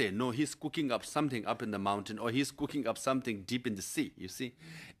still say, no, he's cooking up something up in the mountain or he's cooking up something deep in the sea, you see.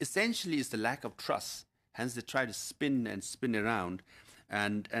 Essentially, it's the lack of trust. Hence, they try to spin and spin around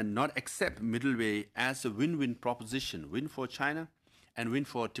and not accept middle way as a win-win proposition, win for China and win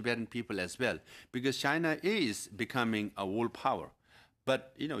for Tibetan people as well, because China is becoming a world power.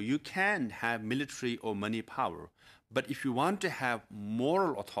 But, you can have military or money power. But if you want to have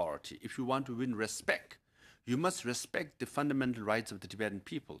moral authority, if you want to win respect, you must respect the fundamental rights of the Tibetan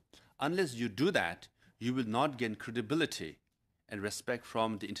people. Unless you do that, you will not gain credibility and respect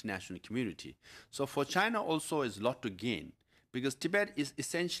from the international community. So for China also is a lot to gain, because Tibet is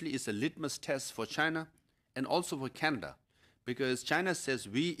essentially a litmus test for China and also for Canada. Because China says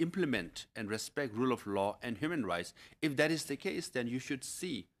we implement and respect rule of law and human rights. If that is the case, then you should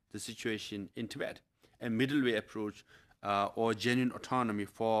see the situation in Tibet. A middle way approach or genuine autonomy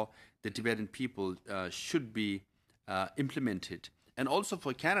for the Tibetan people should be implemented. And also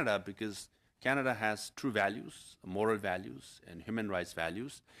for Canada, because Canada has true values, moral values, and human rights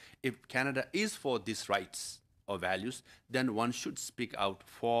values. If Canada is for these rights or values, then one should speak out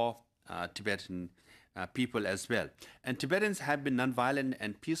for Tibetan people as well. And Tibetans have been nonviolent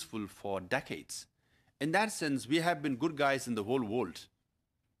and peaceful for decades. In that sense, we have been good guys in the whole world.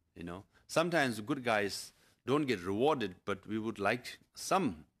 Sometimes good guys don't get rewarded, but we would like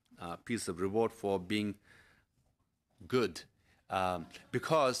some piece of reward for being good.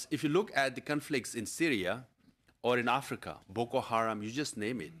 Because if you look at the conflicts in Syria or in Africa, Boko Haram, you just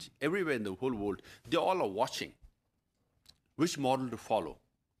name it, everywhere in the whole world, they all are watching which model to follow.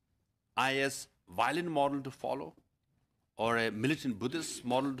 IS violent model to follow, or a militant Buddhist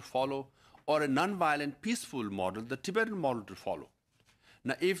model to follow, or a non-violent peaceful model, the Tibetan model to follow.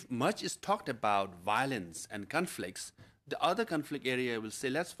 Now, if much is talked about violence and conflicts, the other conflict area will say,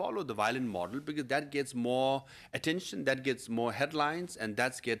 let's follow the violent model because that gets more attention, that gets more headlines, and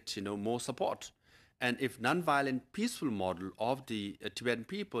that gets more support. And if non-violent peaceful model of the Tibetan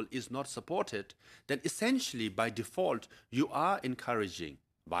people is not supported, then essentially by default, you are encouraging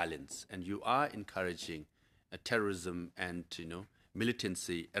violence and you are encouraging terrorism and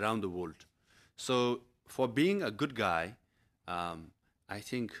militancy around the world. So for being a good guy, I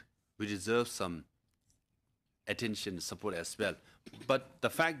think we deserve some attention and support as well. But the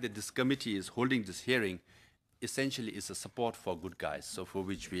fact that this committee is holding this hearing essentially is a support for good guys, so for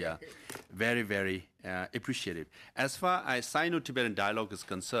which we are very, very appreciative. As far as Sino-Tibetan dialogue is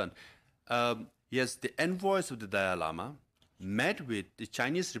concerned, yes, the envoys of the Dalai Lama met with the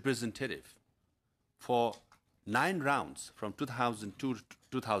Chinese representative for 9 rounds from 2002 to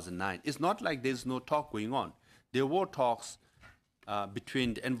 2009. It's not like there's no talk going on. There were talks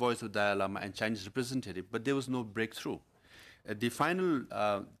between the envoys of the Dalai Lama and Chinese representative, but there was no breakthrough. The final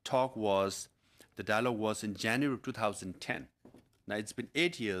the dialogue was in January of 2010. Now it's been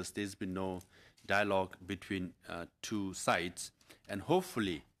 8 years, there's been no dialogue between two sides, and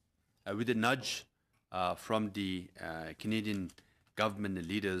hopefully with a nudge from the Canadian government and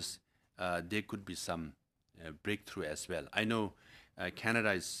leaders, there could be some breakthrough as well. I know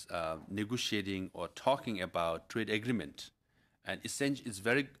Canada is negotiating or talking about trade agreement, and essentially it's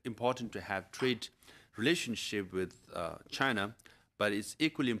very important to have trade relationship with China, but it's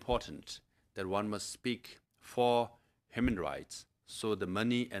equally important that one must speak for human rights, so the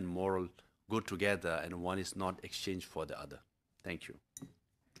money and moral go together and one is not exchanged for the other. Thank you.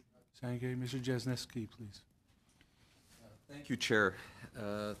 Sangay. Mr. Jasneski, please. Thank you, Chair.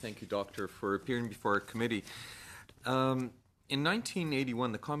 Thank you, Doctor, for appearing before our committee. In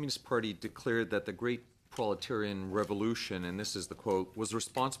 1981, the Communist Party declared that the Great Proletarian Revolution, and this is the quote, was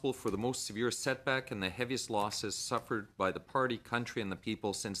responsible for the most severe setback and the heaviest losses suffered by the party, country, and the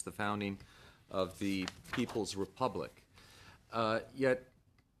people since the founding of the People's Republic. Yet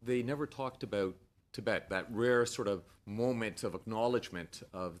they never talked about Tibet, that rare sort of moment of acknowledgement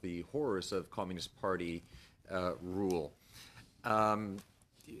of the horrors of Communist Party rule.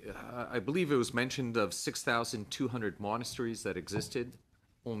 I believe it was mentioned of 6,200 monasteries that existed.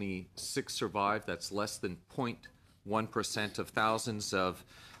 Only 6 survived. That's less than 0.1% of thousands of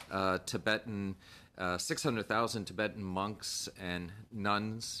Tibetan, 600,000 Tibetan monks and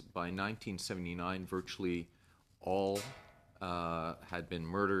nuns. By 1979, virtually all had been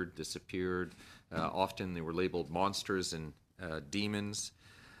murdered, disappeared. Often they were labeled monsters and demons.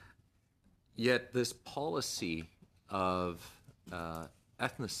 Yet this policy of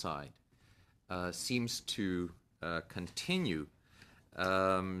ethnocide seems to continue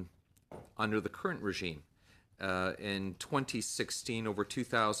under the current regime. In 2016, over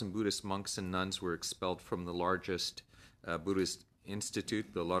 2,000 Buddhist monks and nuns were expelled from the largest Buddhist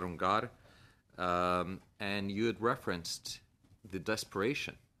institute, the Larungar, and you had referenced the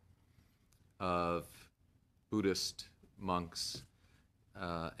desperation of Buddhist monks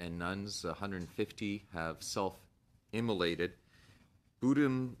and nuns. 150 have self-immolated.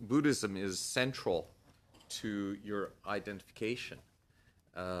 Buddhism is central to your identification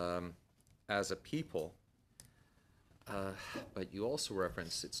as a people, but you also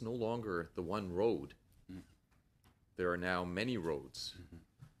reference it's no longer the one road. There are now many roads.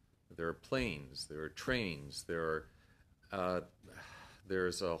 There are planes, there are trains, there's a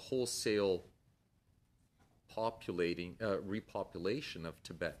wholesale repopulation of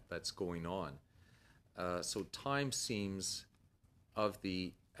Tibet that's going on. So time seems of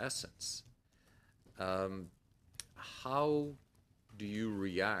the essence. How do you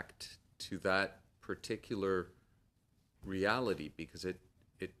react to that particular reality? Because it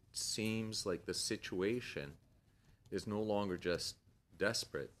seems like the situation is no longer just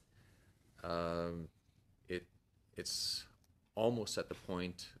desperate. It's almost at the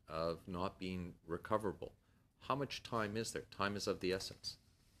point of not being recoverable. How much time is there? Time is of the essence.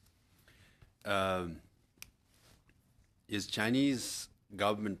 Is Chinese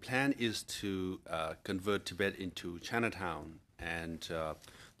government plan is to convert Tibet into Chinatown and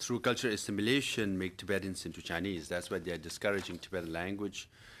through cultural assimilation make Tibetans into Chinese. That's why they are discouraging Tibetan language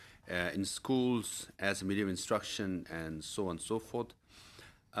in schools as a medium of instruction and so on and so forth.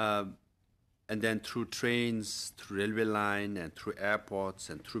 And then through trains, through railway line, and through airports,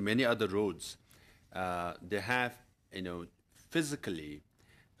 and through many other roads, they have, physically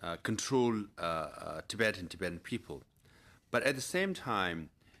control Tibetan people. But at the same time,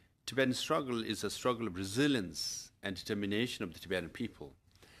 Tibetan struggle is a struggle of resilience and determination of the Tibetan people.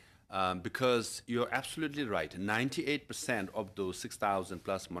 Because you're absolutely right, 98% of those 6,000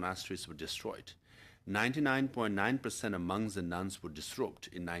 plus monasteries were destroyed. 99.9% of monks and nuns were disrobed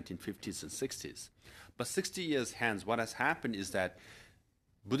in 1950s and 60s. But 60 years hence, what has happened is that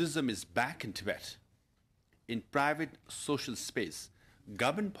Buddhism is back in Tibet. In private social space,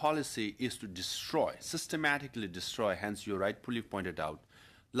 government policy is to destroy, systematically destroy, hence you rightfully pointed out,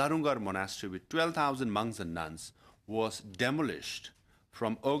 Larungar Monastery with 12,000 monks and nuns was demolished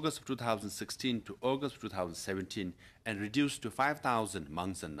from August of 2016 to August of 2017 and reduced to 5,000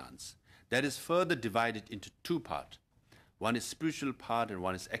 monks and nuns. That is further divided into two parts. One is spiritual part and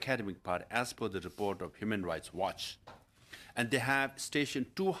one is academic part as per the report of Human Rights Watch. And they have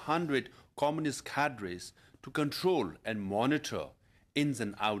stationed 200 communist cadres to control and monitor ins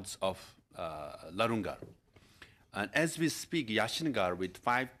and outs of Larungar. And as we speak, Yashingar with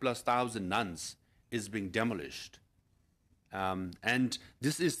 5,000+ nuns is being demolished. And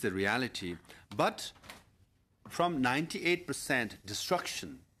this is the reality. But from 98%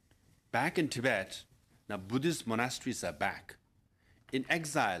 destruction back in Tibet, now Buddhist monasteries are back. In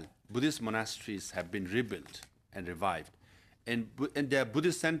exile, Buddhist monasteries have been rebuilt and revived. And there are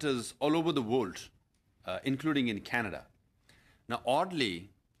Buddhist centers all over the world, including in Canada. Now,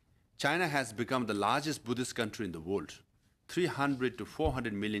 oddly, China has become the largest Buddhist country in the world. 300 to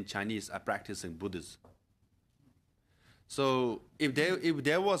 400 million Chinese are practicing Buddhism. So if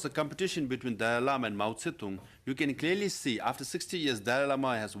there was a competition between Dalai Lama and Mao Zedong, you can clearly see after 60 years, Dalai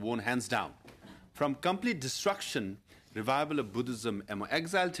Lama has won hands down. From complete destruction, revival of Buddhism among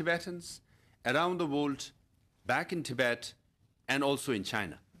exiled Tibetans, around the world, back in Tibet, and also in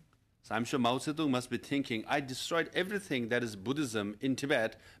China. So I'm sure Mao Zedong must be thinking, I destroyed everything that is Buddhism in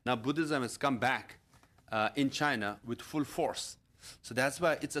Tibet. Now Buddhism has come back in China with full force. So that's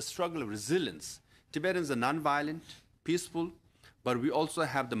why it's a struggle of resilience. Tibetans are non-violent, peaceful, but we also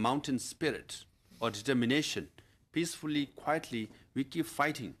have the mountain spirit or determination. Peacefully, quietly, we keep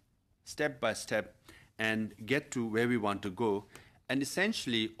fighting step by step and get to where we want to go. And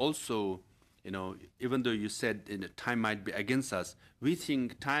essentially also, even though you said time might be against us, we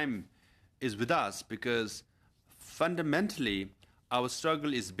think time is with us because fundamentally our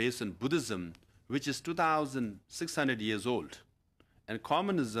struggle is based on Buddhism, which is 2,600 years old, and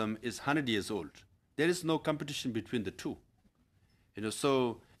communism is 100 years old. There is no competition between the two.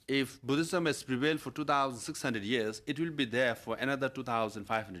 So if Buddhism has prevailed for 2,600 years, it will be there for another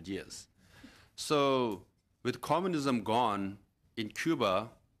 2,500 years. So with communism gone in Cuba,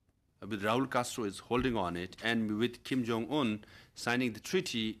 with Raul Castro is holding on it, and with Kim Jong-un signing the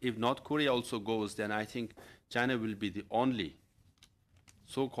treaty, if North Korea also goes, then I think China will be the only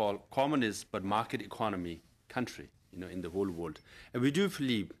so-called communist but market economy country, in the whole world. And we do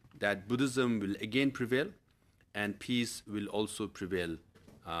believe that Buddhism will again prevail, and peace will also prevail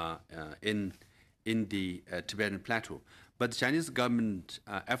in the Tibetan plateau. But the Chinese government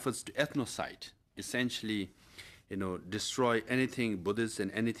efforts to ethnocide, essentially, destroy anything Buddhist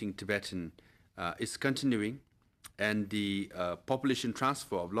and anything Tibetan, is continuing, and the population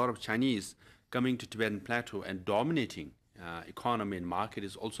transfer of a lot of Chinese coming to Tibetan plateau and dominating economy and market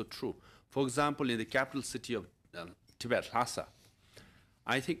is also true. For example, in the capital city of Tibet, Lhasa,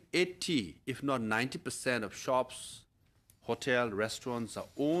 I think 80, if not 90% of shops, hotel, restaurants are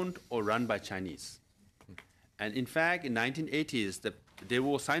owned or run by Chinese. And in fact, in 1980s, there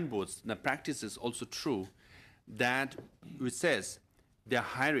were signboards. The practice is also true that it says they're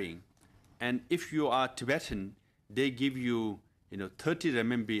hiring, and if you are Tibetan, they give you, 30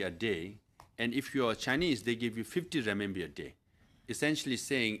 renminbi a day, and if you are Chinese, they give you 50 renminbi a day. Essentially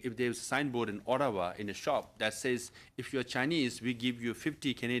saying, if there's a signboard in Ottawa in a shop that says, if you're Chinese, we give you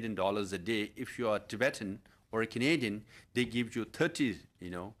 50 Canadian dollars a day. If you are Tibetan or a Canadian, they give you 30,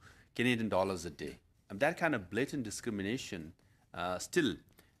 Canadian dollars a day. And that kind of blatant discrimination still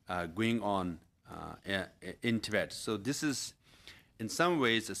going on in Tibet. So this is, in some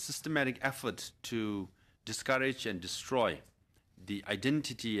ways, a systematic effort to discourage and destroy the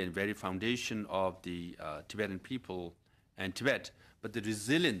identity and very foundation of the Tibetan people and Tibet. But the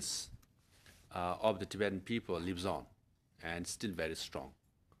resilience of the Tibetan people lives on and still very strong.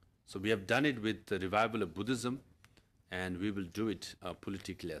 So we have done it with the revival of Buddhism, and we will do it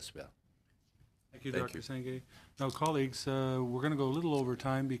politically as well. Thank you, Dr. Senge. Now, colleagues, we're going to go a little over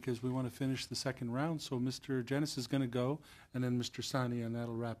time because we want to finish the second round. So Mr. Janis is going to go, and then Mr. Sani, and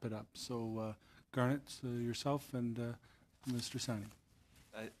that'll wrap it up. So Garnet, yourself, and Mr. Sani.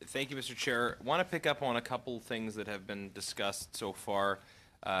 Thank you, Mr. Chair. I want to pick up on a couple things that have been discussed so far.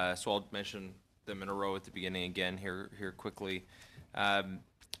 So I'll mention them in a row at the beginning again here quickly.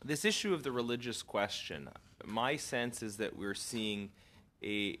 This issue of the religious question, my sense is that we're seeing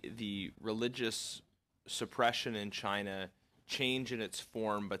the religious suppression in China change in its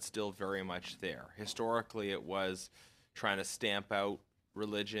form, but still very much there. Historically, it was trying to stamp out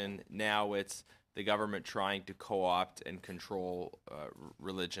religion. Now it's the government trying to co-opt and control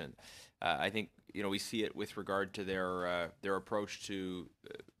religion. I think we see it with regard to their approach to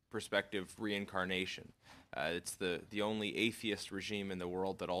prospective reincarnation. It's the only atheist regime in the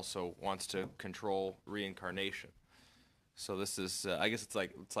world that also wants to control reincarnation. So this is, I guess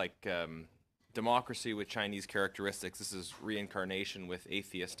it's like democracy with Chinese characteristics. This is reincarnation with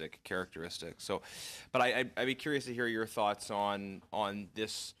atheistic characteristics. So, but I'd be curious to hear your thoughts on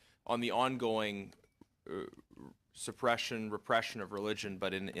the ongoing suppression, repression of religion,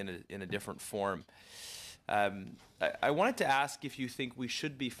 but in a different form. I wanted to ask if you think we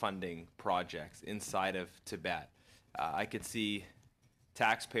should be funding projects inside of Tibet. I could see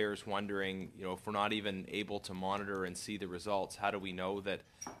taxpayers wondering, if we're not even able to monitor and see the results, how do we know that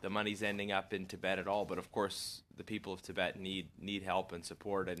the money's ending up in Tibet at all? But of course, the people of Tibet need help and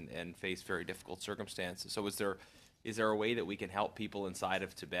support and face very difficult circumstances. So is there a way that we can help people inside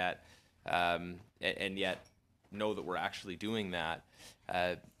of Tibet and yet know that we're actually doing that?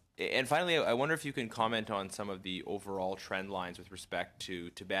 And finally, I wonder if you can comment on some of the overall trend lines with respect to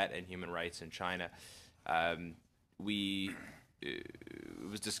Tibet and human rights in China. It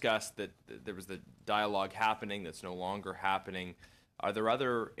was discussed that there was the dialogue happening that's no longer happening. Are there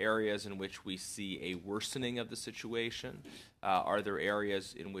other areas in which we see a worsening of the situation? Are there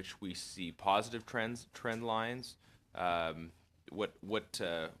areas in which we see positive trend lines? What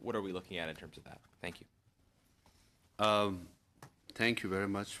are we looking at in terms of that? Thank you. Thank you very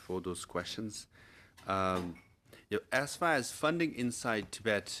much for those questions. As far as funding inside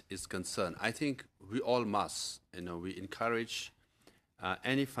Tibet is concerned, I think we all must, we encourage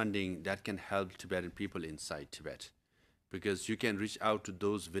any funding that can help Tibetan people inside Tibet, because you can reach out to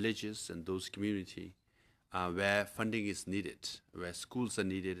those villages and those communities where funding is needed, where schools are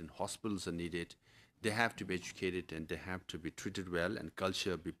needed and hospitals are needed. They have to be educated and they have to be treated well and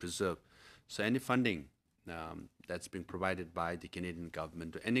culture be preserved. So any funding that's being provided by the Canadian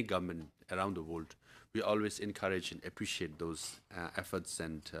government or any government around the world, we always encourage and appreciate those efforts.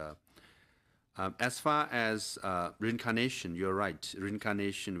 And as far as reincarnation, you're right.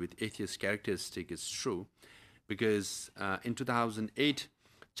 Reincarnation with atheist characteristic is true, because in 2008,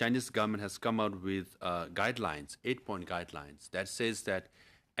 Chinese government has come out with guidelines, 8-point guidelines, that says that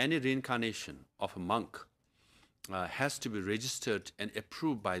any reincarnation of a monk has to be registered and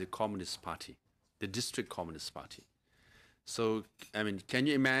approved by the Communist Party, the District Communist Party. So, I mean, can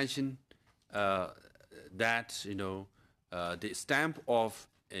you imagine that, the stamp of,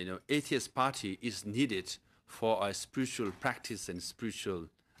 atheist party is needed for a spiritual practice and spiritual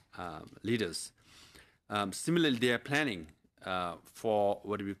leaders. Similarly, they are planning for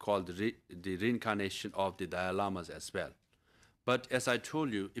what we call the reincarnation of the Dalai Lamas as well. But as I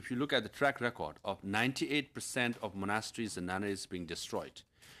told you, if you look at the track record of 98% of monasteries and nunneries being destroyed,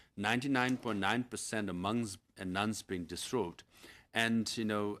 99.9% of monks and nuns being disrobed, and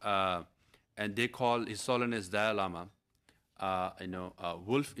and they call His Holiness Dalai Lama, a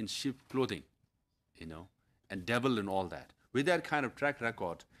wolf in sheep clothing, and devil and all that. With that kind of track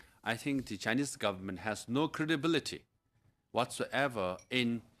record, I think the Chinese government has no credibility whatsoever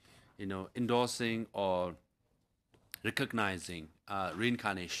in, endorsing or recognizing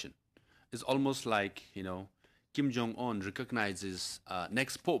reincarnation. It's almost like, Kim Jong-un recognizes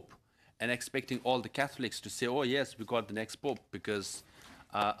next pope and expecting all the Catholics to say, oh yes, we got the next pope because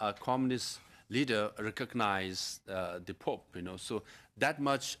a communist leader recognized the pope, So that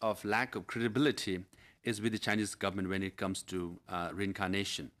much of lack of credibility is with the Chinese government when it comes to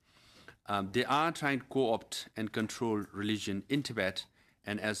reincarnation. They are trying to co-opt and control religion in Tibet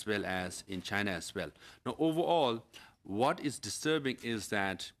and as well as in China as well. Now, overall, what is disturbing is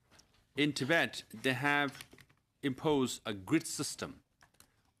that in Tibet, they have imposed a grid system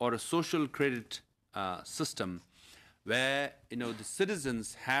or a social credit system where, the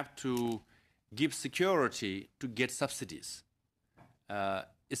citizens have to give security to get subsidies.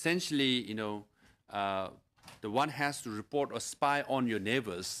 Essentially, the one has to report or spy on your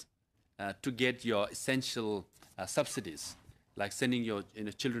neighbors to get your essential subsidies, like sending your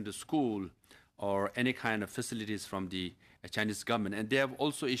children to school or any kind of facilities from the Chinese government. And they have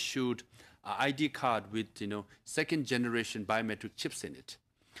also issued an ID card with second generation biometric chips in it.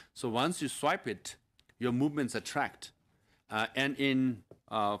 So once you swipe it, your movements are tracked. And in,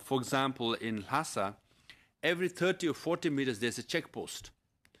 for example, in Lhasa, every 30 or 40 meters, there's a check post.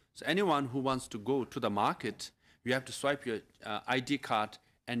 So anyone who wants to go to the market, you have to swipe your ID card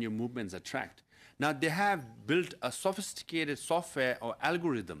and your movements are tracked. Now, they have built a sophisticated software or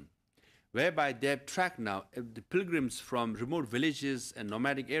algorithm whereby they have tracked now the pilgrims from remote villages and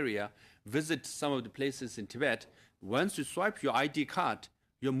nomadic area visit some of the places in Tibet. Once you swipe your ID card,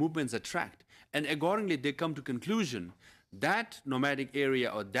 your movements are tracked. And accordingly, they come to conclusion that nomadic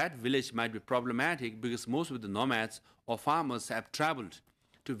area or that village might be problematic because most of the nomads or farmers have traveled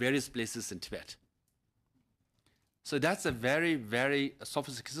to various places in Tibet. So that's a very, very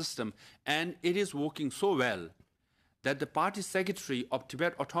sophisticated system, and it is working so well that the party secretary of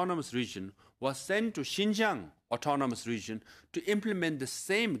Tibet Autonomous Region was sent to Xinjiang Autonomous Region to implement the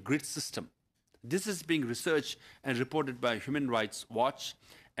same grid system. This is being researched and reported by Human Rights Watch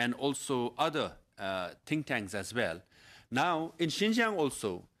and also other think tanks as well. Now, in Xinjiang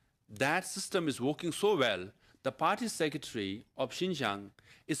also, that system is working so well, the party secretary of Xinjiang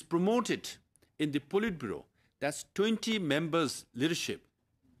is promoted in the Politburo. That's 20 members leadership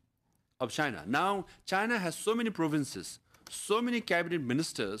of China. Now, China has so many provinces, so many cabinet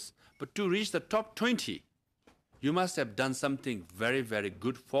ministers, but to reach the top 20, you must have done something very, very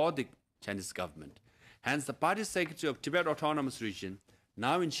good for the Chinese government. Hence, the party secretary of Tibet Autonomous Region,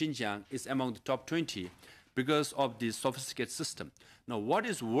 now in Xinjiang, is among the top 20 because of this sophisticated system. Now, what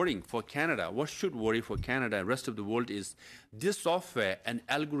is worrying for Canada, what should worry for Canada and rest of the world is this software and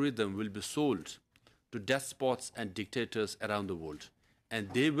algorithm will be sold to despots and dictators around the world. And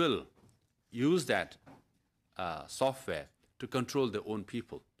they will use that software to control their own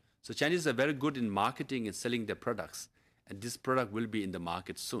people. So Chinese are very good in marketing and selling their products. And this product will be in the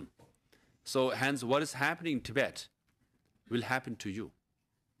market soon. So hence, what is happening in Tibet will happen to you.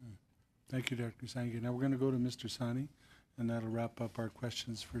 Thank you, Dr. Sangye. Now we're going to go to Mr. Sani, and that'll wrap up our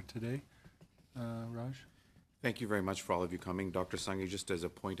questions for today. Raj? Thank you very much for all of you coming. Dr. Sangye, just as a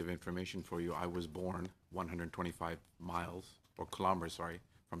point of information for you, I was born 125 miles, or kilometers, sorry,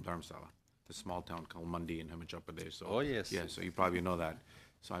 from Dharamsala, the small town called Mandi in Himachal Pradesh. So, oh, yes. Yeah, so you probably know that.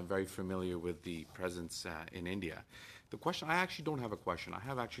 So I'm very familiar with the presence in India. The question, I actually don't have a question. I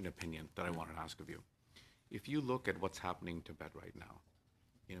have actually an opinion that I wanted to ask of you. If you look at what's happening in Tibet right now,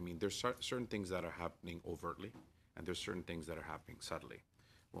 I mean, there's certain things that are happening overtly, and there's certain things that are happening subtly.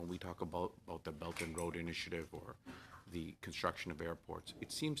 When we talk about the Belt and Road Initiative or the construction of airports, it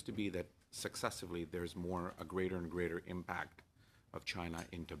seems to be that successively there's a greater and greater impact of China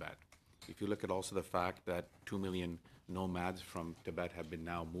in Tibet. If you look at also the fact that 2 million nomads from Tibet have been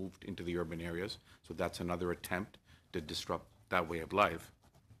now moved into the urban areas, so that's another attempt to disrupt that way of life.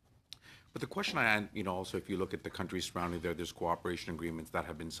 But the question I had, also if you look at the countries surrounding there, there's cooperation agreements that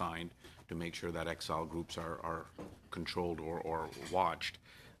have been signed to make sure that exile groups are controlled or watched.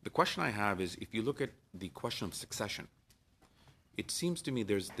 The question I have is, if you look at the question of succession, it seems to me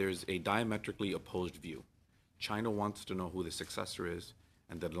there's a diametrically opposed view. China wants to know who the successor is,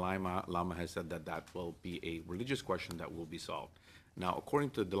 and the Dalai Lama has said that that will be a religious question that will be solved. Now,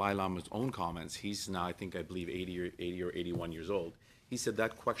 according to the Dalai Lama's own comments, he's now, I believe, 80 or 81 years old. He said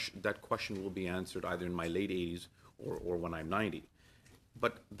that question will be answered either in my late 80s or when I'm 90.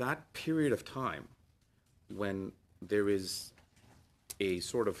 But that period of time when there is a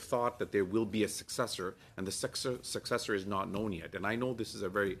sort of thought that there will be a successor, and the successor is not known yet. And I know this is a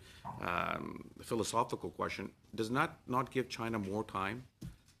very philosophical question. Does not give China more time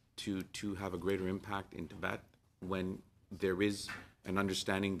to have a greater impact in Tibet when there is an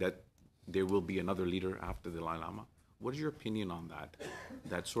understanding that there will be another leader after the Dalai Lama? What is your opinion on that?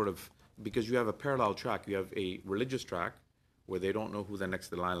 That sort of, because you have a parallel track. You have a religious track where they don't know who the next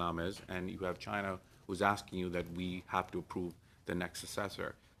Dalai Lama is, and you have China who's asking you that we have to approve the next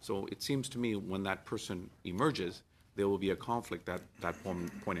successor. So it seems to me when that person emerges, there will be a conflict at that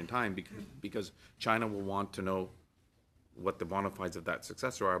point in time because China will want to know what the bona fides of that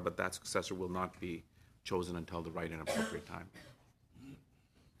successor are, but that successor will not be chosen until the right and appropriate time.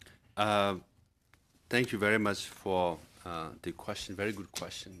 Thank you very much for the question. Very good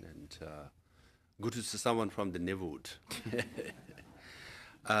question, and good to see someone from the neighborhood.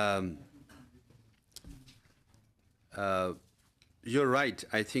 You're right.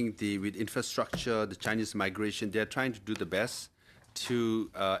 I think with infrastructure, the Chinese migration, they're trying to do the best to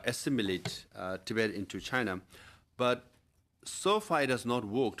assimilate Tibet into China. But so far it has not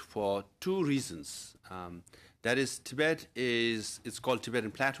worked for two reasons. That is, Tibet it's called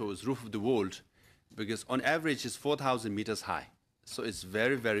Tibetan Plateau, it's roof of the world, because on average it's 4,000 meters high. So it's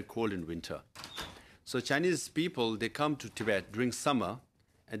very, very cold in winter. So Chinese people, they come to Tibet during summer,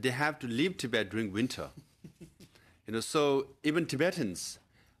 and they have to leave Tibet during winter. So even Tibetans,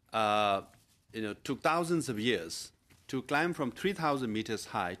 took thousands of years to climb from 3,000 meters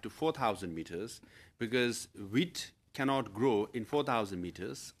high to 4,000 meters because wheat cannot grow in 4,000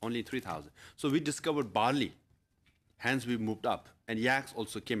 meters, only 3,000. So we discovered barley, hence we moved up, and yaks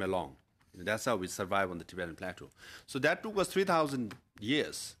also came along. That's how we survive on the Tibetan Plateau. So that took us 3,000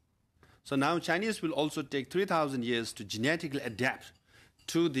 years. So now Chinese will also take 3,000 years to genetically adapt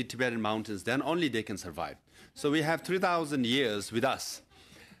to the Tibetan mountains, then only they can survive. So we have 3,000 years with us.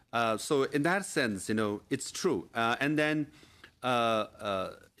 So in that sense, it's true. And then,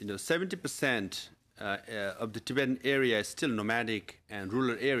 70% of the Tibetan area is still nomadic and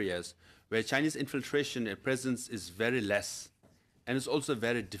rural areas where Chinese infiltration and presence is very less, and it's also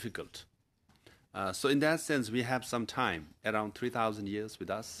very difficult. So in that sense, we have some time, around 3,000 years with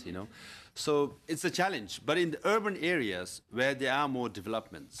us, So it's a challenge. But in the urban areas where there are more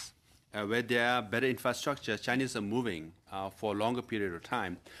developments, where there are better infrastructure, Chinese are moving for a longer period of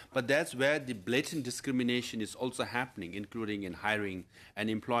time. But that's where the blatant discrimination is also happening, including in hiring and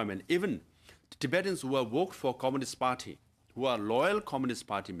employment. Even Tibetans who have worked for Communist Party, who are loyal Communist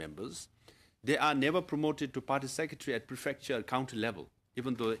Party members, they are never promoted to party secretary at prefecture or county level,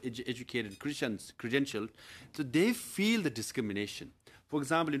 even though educated Christians, credentialed. So they feel the discrimination. For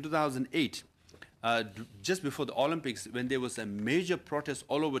example, in 2008, just before the Olympics, when there was a major protest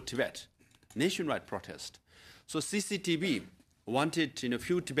all over Tibet, nationwide protest. So CCTV wanted,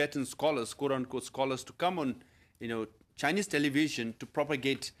 few Tibetan scholars, quote-unquote scholars, to come on, Chinese television to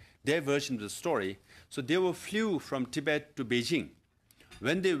propagate their version of the story. So they flew from Tibet to Beijing.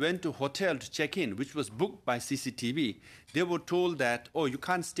 When they went to hotel to check in, which was booked by CCTV, they were told that, oh, you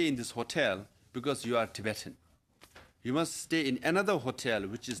can't stay in this hotel because you are Tibetan. You must stay in another hotel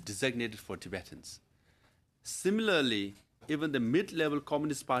which is designated for Tibetans. Similarly, even the mid-level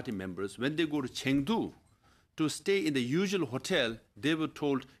Communist Party members, when they go to Chengdu to stay in the usual hotel, they were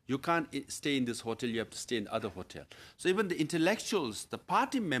told, you can't stay in this hotel, you have to stay in the other hotel. So even the intellectuals, the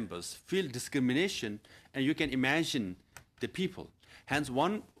party members feel discrimination, and you can imagine the people. Hence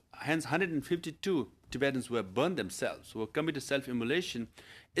 152 Tibetans who have burned themselves, who have committed self-immolation.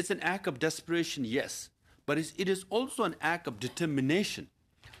 It's an act of desperation, yes, but it is also an act of determination.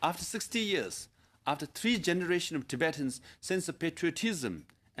 After 60 years, after 3 generations of Tibetans, sense of patriotism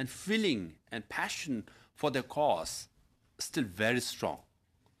and feeling and passion for their cause still very strong.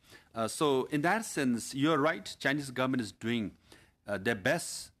 So in that sense, you're right, Chinese government is doing their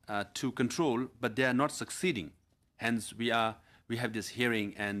best to control, but they are not succeeding. Hence, we have this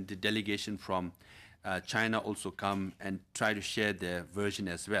hearing, and the delegation from China also come and try to share their version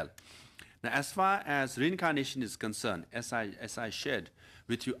as well. Now, as far as reincarnation is concerned, as I shared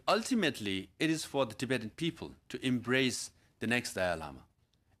with you, ultimately it is for the Tibetan people to embrace the next Dalai Lama.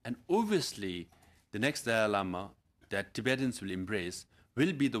 And obviously, the next Dalai Lama that Tibetans will embrace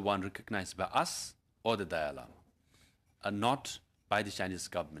will be the one recognized by us or the Dalai Lama, and not by the Chinese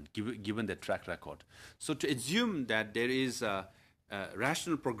government, given their track record. So to assume that there is a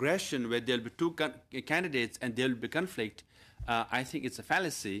rational progression where there will be two candidates and there will be conflict, I think it's a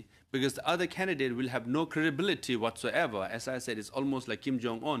fallacy, because the other candidate will have no credibility whatsoever. As I said, it's almost like Kim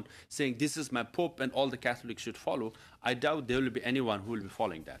Jong-un saying, this is my Pope and all the Catholics should follow. I doubt there will be anyone who will be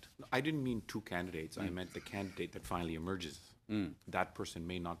following that. I didn't mean two candidates. I meant the candidate that finally emerges. That person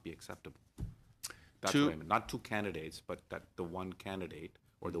may not be acceptable. That's what I meant. Not two candidates, but that the one candidate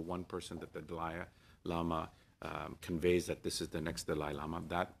or the one person that the Dalai Lama conveys that this is the next Dalai Lama,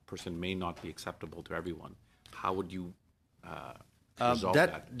 that person may not be acceptable to everyone. How would you resolve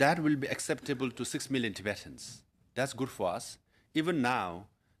that? That will be acceptable to 6 million Tibetans. That's good for us. Even now,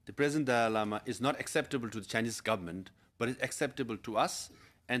 the present Dalai Lama is not acceptable to the Chinese government, but it's acceptable to us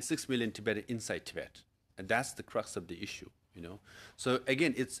and 6 million Tibetans inside Tibet. And that's the crux of the issue, you know. So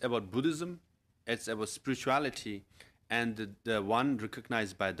again, it's about Buddhism, it's about spirituality, and the one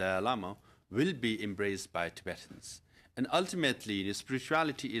recognized by Dalai Lama will be embraced by Tibetans. And ultimately,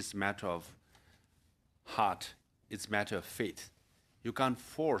 spirituality is a matter of heart, it's a matter of faith. You can't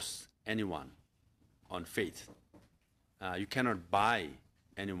force anyone on faith. You cannot buy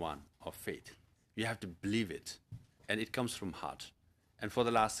anyone of faith. You have to believe it, and it comes from heart. And for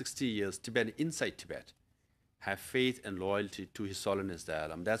the last 60 years, Tibet, inside Tibet, have faith and loyalty to His Holiness Dalai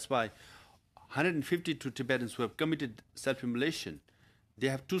Lama. That's why 152 Tibetans who have committed self-immolation, they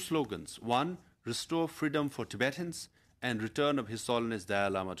have two slogans. One, restore freedom for Tibetans, and return of His Holiness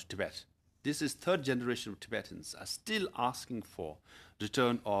Dalai Lama to Tibet. This is third generation of Tibetans are still asking for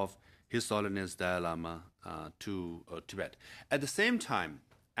return of His Holiness Dalai Lama to Tibet. At the same time,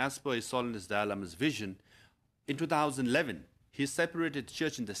 as per His Holiness Dalai Lama's vision, in 2011, he separated the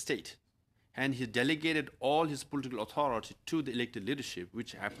church and the state, and he delegated all his political authority to the elected leadership,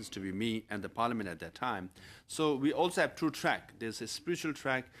 which happens to be me and the parliament at that time. So we also have two tracks. There's a spiritual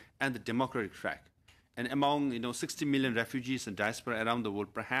track and the democratic track. And among 60 million refugees and diaspora around the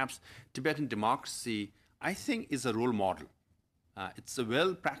world, perhaps Tibetan democracy, I think, is a role model. It's a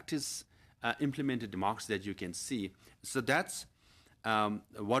well-practiced, implemented democracy that you can see. So that's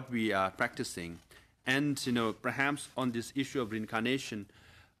what we are practicing. And perhaps on this issue of reincarnation,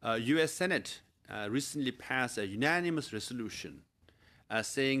 U.S. Senate recently passed a unanimous resolution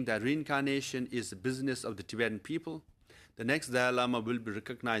saying that reincarnation is the business of the Tibetan people. The next Dalai Lama will be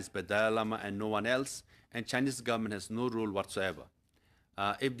recognized by Dalai Lama and no one else, and Chinese government has no role whatsoever.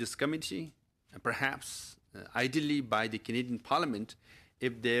 If this committee, perhaps ideally by the Canadian Parliament,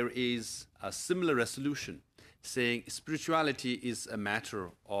 if there is a similar resolution saying spirituality is a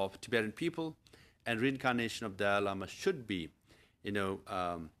matter of Tibetan people and reincarnation of Dalai Lama should be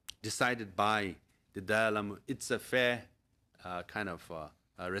decided by the Dalai Lama, it's a fair kind of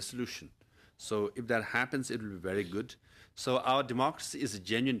resolution. So if that happens, it will be very good. So our democracy is a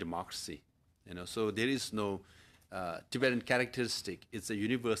genuine democracy, so there is no Tibetan characteristic. It's a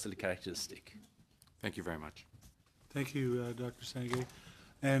universal characteristic. Thank you very much. Thank you, Dr. Sangay.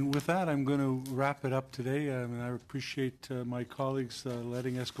 And with that, I'm going to wrap it up today. I appreciate my colleagues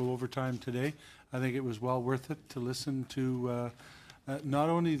letting us go over time today. I think it was well worth it to listen to not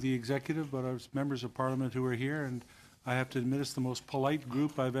only the executive, but our members of Parliament who are here. And I have to admit, it's the most polite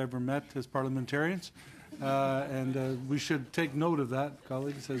group I've ever met as parliamentarians. And we should take note of that,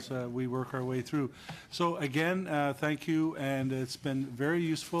 colleagues, as we work our way through. So again, thank you, and it's been very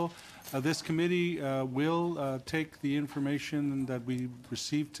useful. This committee will take the information that we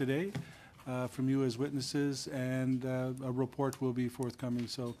received today from you as witnesses, and a report will be forthcoming.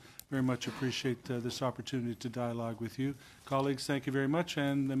 So very much appreciate this opportunity to dialogue with you. Colleagues, thank you very much,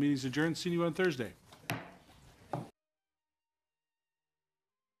 and the meeting's adjourned. See you on Thursday.